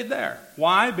 they stayed there.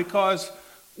 Why? Because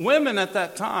women at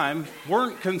that time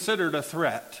weren't considered a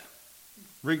threat,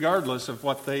 regardless of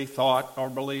what they thought or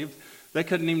believed. They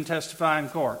couldn't even testify in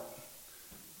court.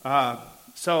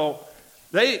 So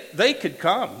they could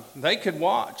come, they could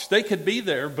watch, they could be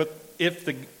there. But if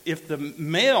the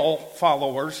male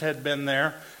followers had been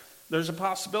there, there's a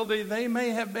possibility they may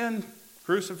have been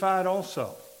crucified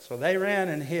also. So they ran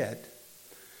and hid.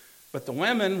 But the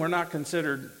women were not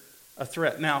considered a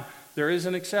threat. Now, there is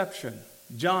an exception.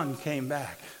 John came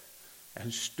back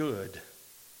and stood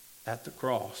at the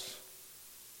cross.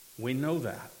 We know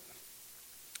that.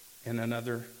 In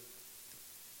another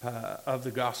of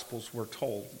the Gospels we're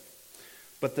told.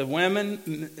 But the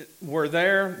women were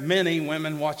there, many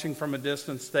women watching from a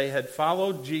distance. They had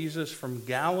followed Jesus from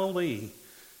Galilee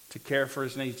to care for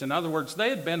his needs. In other words, they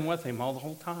had been with him all the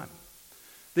whole time.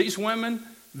 These women,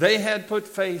 they had put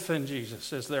faith in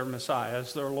Jesus as their Messiah,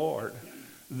 as their Lord.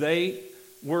 They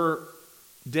were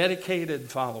dedicated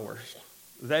followers.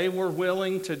 They were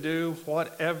willing to do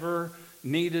whatever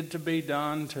needed to be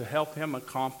done to help him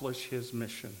accomplish his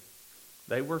mission.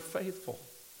 They were faithful.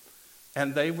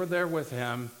 And they were there with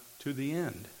him to the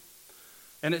end.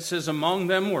 And it says, among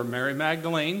them were Mary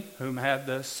Magdalene, whom had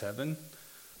the 7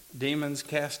 demons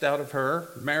cast out of her.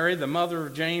 Mary, the mother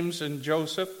of James and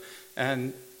Joseph.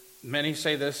 And many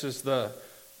say this is the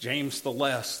James the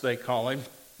Less, they call him,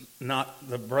 not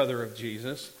the brother of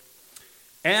Jesus.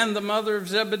 And the mother of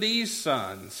Zebedee's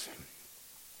sons.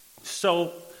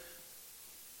 So,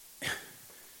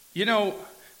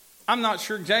 I'm not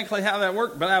sure exactly how that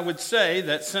worked, but I would say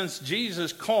that since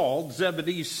Jesus called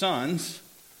Zebedee's sons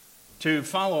to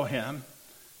follow him,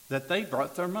 that they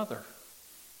brought their mother.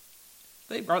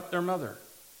 They brought their mother.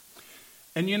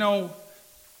 And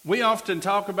we often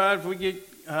talk about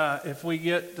if we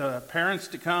get parents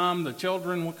to come, the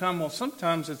children will come. Well,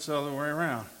 sometimes it's the other way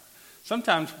around.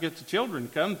 Sometimes we get the children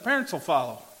to come, the parents will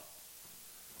follow.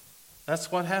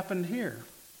 That's what happened here.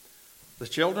 The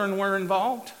children were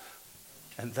involved.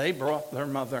 And they brought their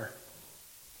mother.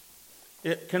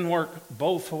 It can work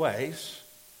both ways.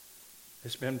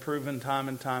 It's been proven time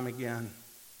and time again.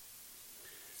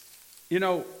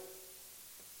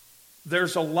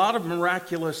 There's a lot of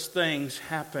miraculous things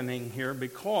happening here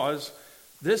because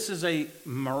this is a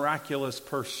miraculous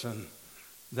person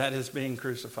that is being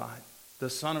crucified. The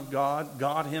Son of God,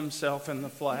 God himself in the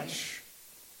flesh.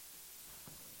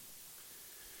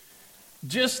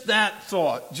 Just that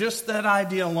thought, just that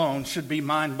idea alone should be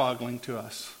mind-boggling to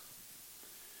us.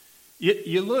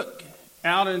 You look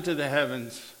out into the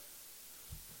heavens,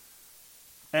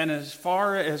 and as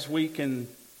far as we can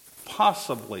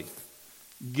possibly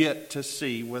get to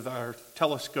see with our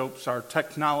telescopes, our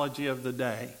technology of the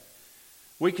day,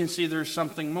 we can see there's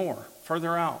something more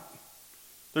further out.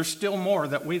 There's still more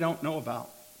that we don't know about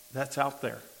that's out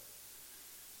there.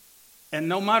 And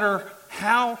no matter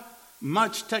how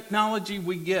much technology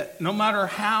we get, no matter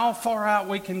how far out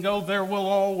we can go, there will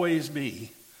always be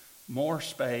more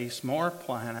space, more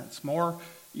planets, more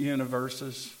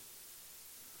universes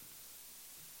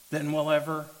than we'll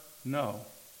ever know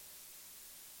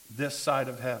this side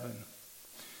of heaven.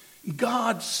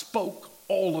 God spoke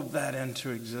all of that into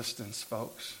existence,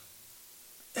 folks.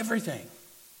 Everything.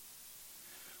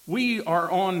 We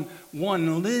are on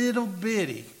one little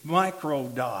bitty micro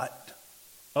dot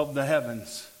of the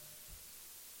heavens.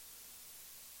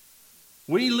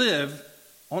 We live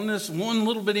on this one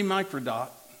little bitty microdot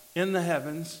in the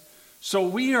heavens, so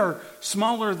we are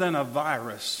smaller than a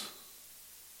virus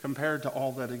compared to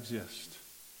all that exists.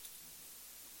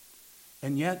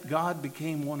 And yet God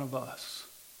became one of us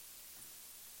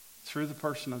through the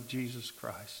person of Jesus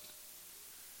Christ.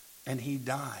 And he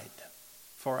died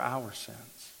for our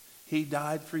sins. He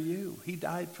died for you. He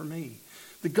died for me.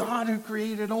 The God who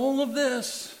created all of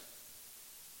this,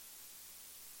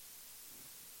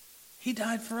 he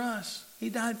died for us. He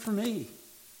died for me.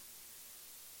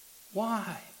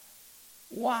 Why?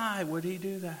 Why would he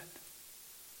do that?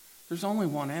 There's only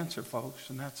one answer, folks,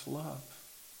 and that's love.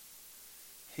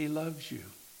 He loves you.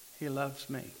 He loves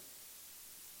me.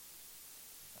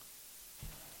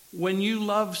 When you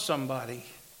love somebody,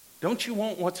 don't you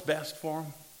want what's best for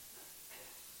them?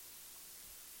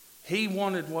 He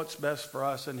wanted what's best for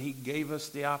us, and he gave us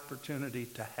the opportunity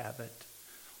to have it.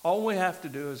 All we have to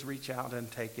do is reach out and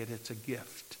take it. It's a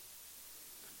gift.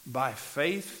 By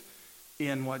faith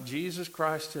in what Jesus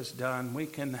Christ has done, we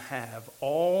can have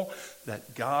all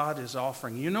that God is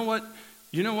offering. You know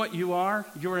what you are?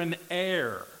 You're an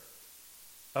heir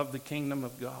of the kingdom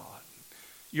of God.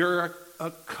 You're a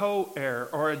co-heir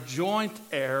or a joint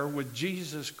heir with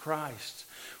Jesus Christ.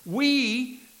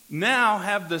 We now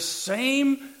have the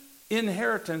same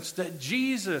inheritance that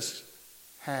Jesus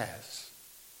has.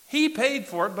 He paid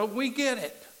for it, but we get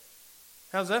it.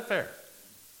 How's that fair?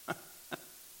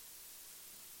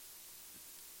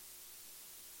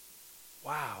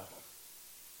 Wow.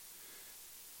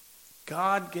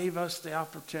 God gave us the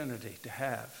opportunity to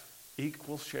have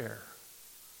equal share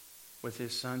with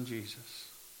his son Jesus.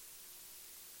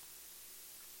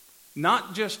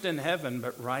 Not just in heaven,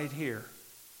 but right here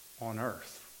on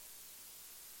earth.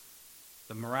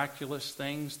 The miraculous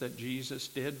things that Jesus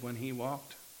did when he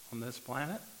walked on this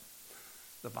planet,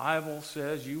 the Bible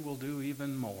says you will do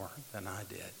even more than I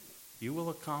did. You will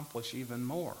accomplish even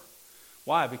more.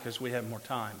 Why? Because we have more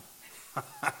time.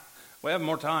 We have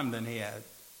more time than he had.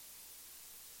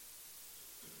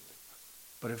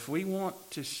 But if we want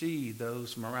to see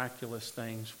those miraculous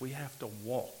things, we have to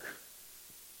walk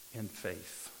in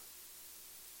faith.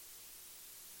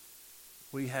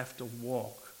 We have to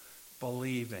walk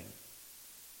believing.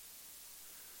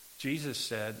 Jesus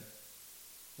said,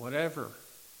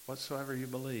 whatsoever you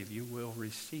believe, you will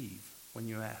receive when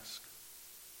you ask.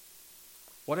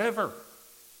 Whatever.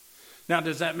 Now,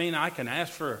 does that mean I can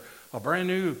ask for a brand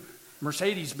new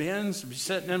Mercedes-Benz to be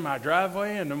sitting in my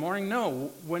driveway in the morning?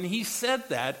 No. When he said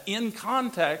that, in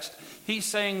context, he's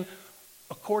saying,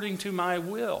 according to my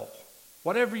will.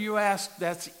 Whatever you ask,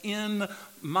 that's in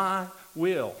my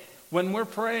will. When we're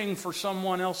praying for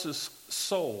someone else's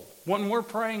soul, when we're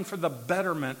praying for the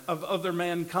betterment of other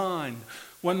mankind,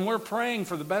 when we're praying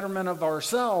for the betterment of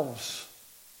ourselves,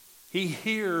 he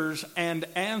hears and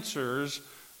answers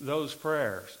those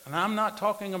prayers. And I'm not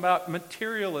talking about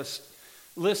materialistic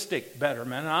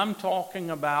betterment. I'm talking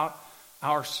about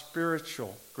our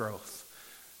spiritual growth.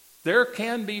 There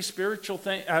can be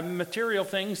material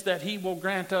things that he will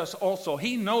grant us also.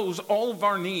 He knows all of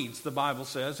our needs, the Bible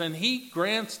says, and he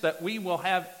grants that we will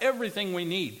have everything we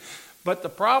need. But the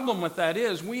problem with that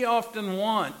is we often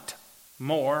want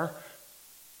more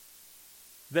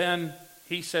than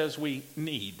he says we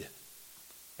need.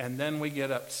 And then we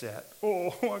get upset. Oh,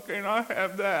 why can't I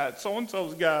have that?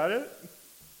 So-and-so's got it.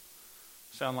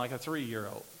 Sound like a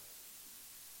 3-year-old.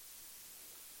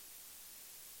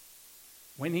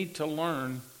 We need to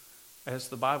learn, as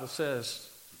the Bible says,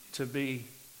 to be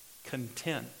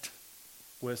content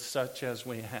with such as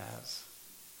we have.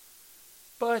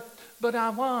 But I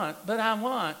want, but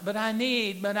I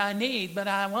need, but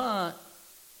I want.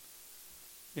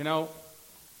 You know,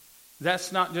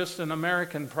 that's not just an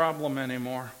American problem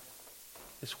anymore.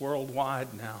 It's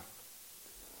worldwide now.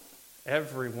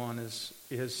 Everyone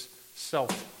is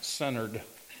self-centered.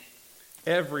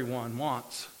 Everyone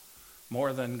wants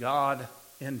more than God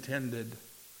intended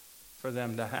for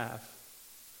them to have.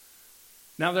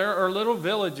 Now, there are little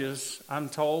villages, I'm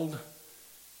told,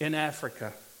 in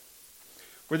Africa,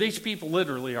 where these people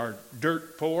literally are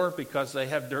dirt poor because they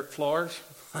have dirt floors.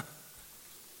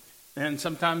 And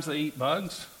sometimes they eat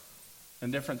bugs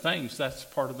and different things. That's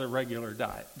part of their regular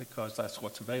diet because that's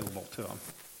what's available to them.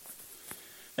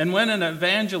 And when an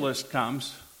evangelist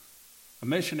comes, a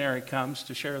missionary comes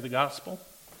to share the gospel,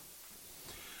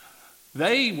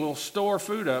 they will store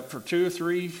food up for 2,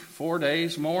 3, 4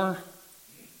 days more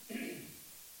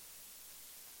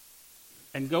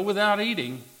and go without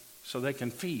eating so they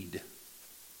can feed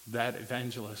that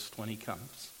evangelist when he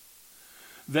comes.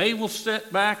 They will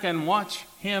sit back and watch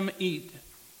him eat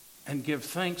and give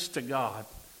thanks to God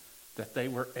that they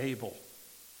were able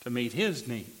to meet his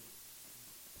need.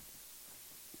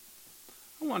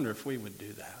 I wonder if we would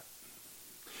do that.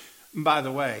 And by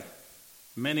the way,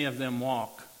 many of them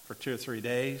walk for 2 or 3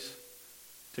 days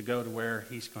to go to where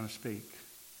he's going to speak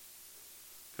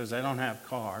because they don't have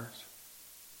cars.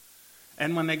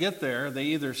 And when they get there, they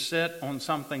either sit on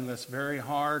something that's very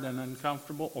hard and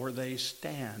uncomfortable or they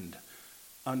stand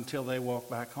until they walk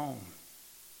back home.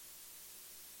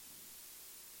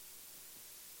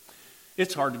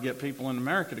 It's hard to get people in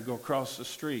America to go across the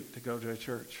street to go to a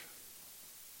church.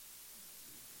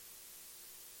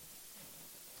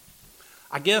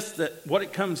 I guess that what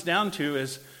it comes down to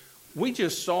is we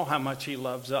just saw how much he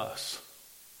loves us.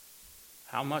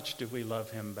 How much do we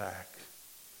love him back?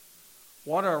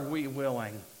 What are we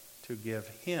willing to give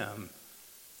him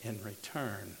in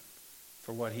return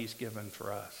for what he's given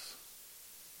for us?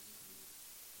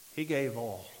 He gave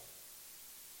all.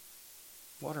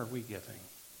 What are we giving?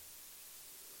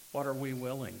 What are we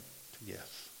willing to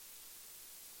give?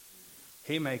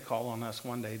 He may call on us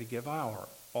one day to give our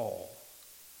all,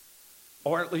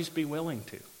 or at least be willing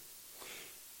to.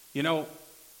 You know,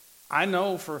 I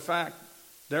know for a fact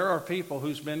there are people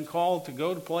who's been called to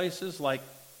go to places like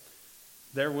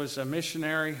there was a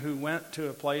missionary who went to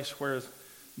a place where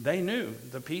they knew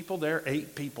the people there,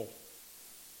 8 people.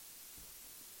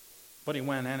 But he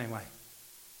went anyway.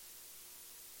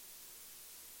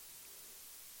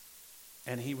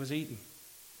 And he was eaten.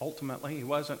 Ultimately, he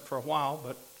wasn't for a while,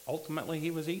 but ultimately he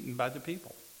was eaten by the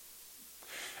people.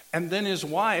 And then his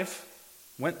wife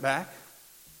went back,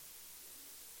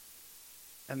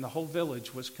 and the whole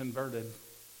village was converted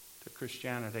to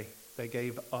Christianity. They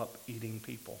gave up eating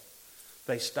people.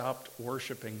 They stopped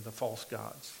worshiping the false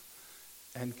gods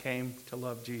and came to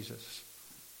love Jesus.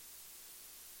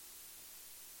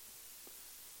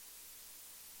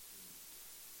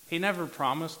 He never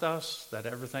promised us that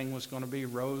everything was going to be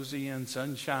rosy and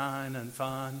sunshine and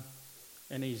fun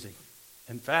and easy.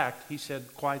 In fact, he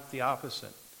said quite the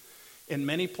opposite. In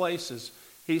many places,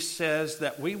 he says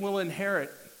that we will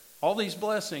inherit all these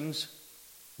blessings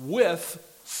with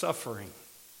suffering.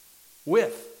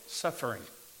 With suffering.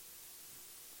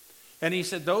 And he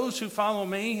said, those who follow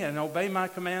me and obey my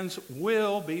commands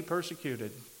will be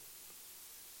persecuted.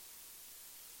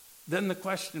 Then the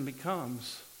question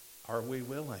becomes, are we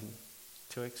willing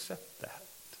to accept that?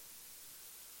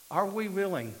 Are we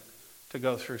willing to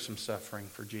go through some suffering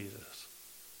for Jesus?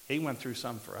 He went through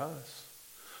some for us.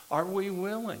 Are we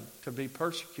willing to be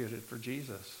persecuted for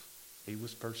Jesus? He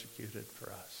was persecuted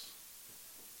for us.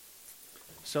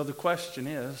 So the question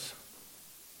is,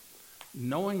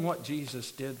 knowing what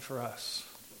Jesus did for us,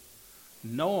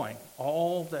 knowing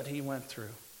all that he went through,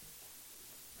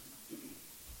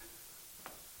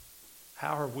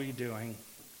 how are we doing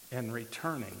in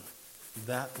returning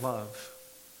that love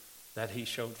that he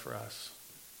showed for us?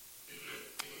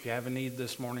 If you have a need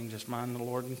this morning, just mind the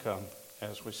Lord and come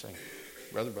as we sing.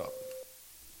 Brother Bob.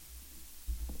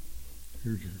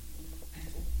 Here's your.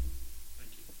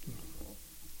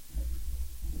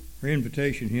 Our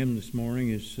invitation hymn this morning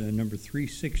is number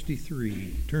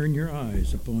 363. Turn your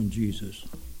eyes upon Jesus.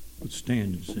 Let's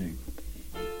stand and sing.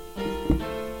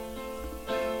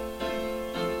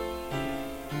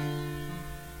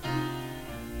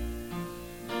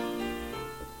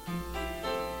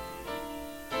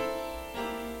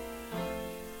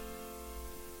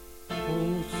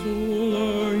 Oh, soul,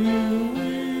 are you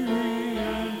weary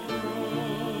and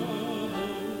troubled?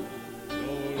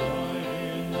 No light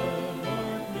in the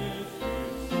darkness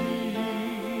you see.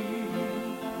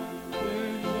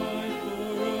 There's light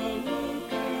for a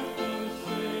look at the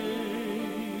Savior,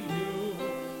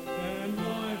 and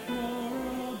life more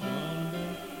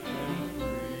abundant and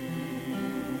free.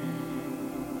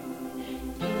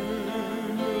 Turn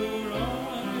your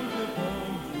eyes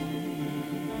upon Jesus.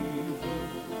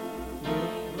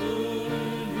 Look full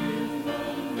in his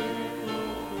wonderful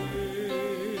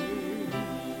face,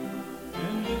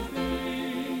 and the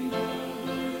things of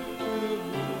earth will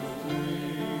grow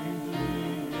strangely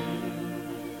dim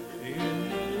in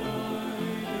the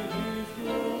light of his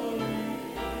glory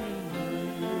and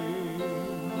grace.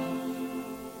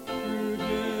 Through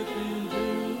death into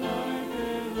life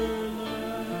everlasting,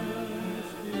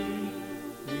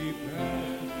 we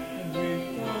pass and we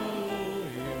follow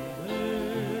him there.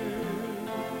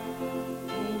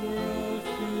 Over us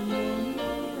to no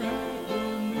more hath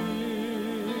dominion,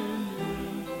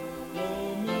 no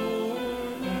more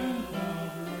than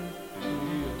conquerors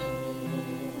we own.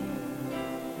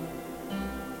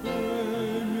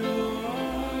 Turn your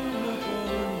eyes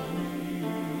upon Jesus,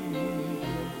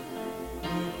 look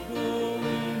full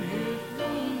in his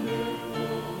wonderful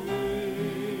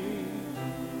face,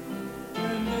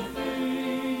 and the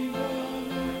things of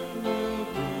earth will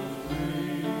grow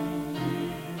strangely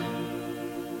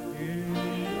in the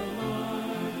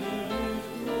light of his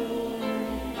glory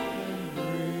and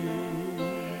grace.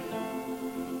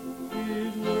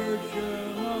 His word shall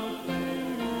not fail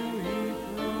you, he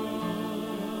promised.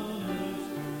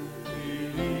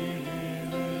 Believe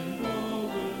him and all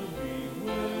will be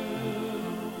well.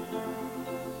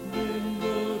 Then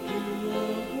go to a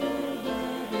world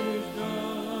that is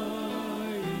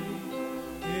dying,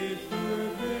 his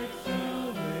perfect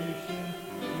salvation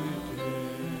to tell.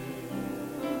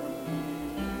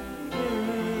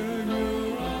 Turn your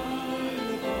eyes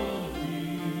upon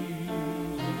Jesus,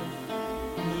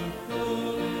 look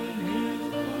full in his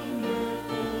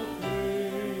wonderful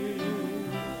face,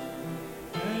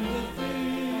 and the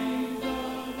things of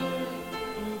earth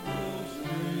will grow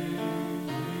strangely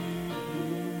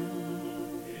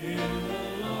dim in the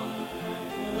light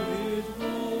of his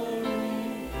glory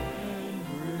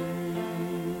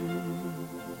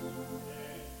and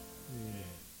grace.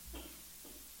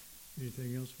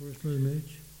 Anything else for us, Brother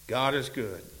Mitch? God is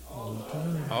good. All the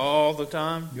time. All the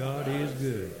time. God is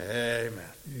good. Amen.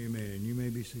 Amen. You may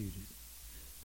be seated.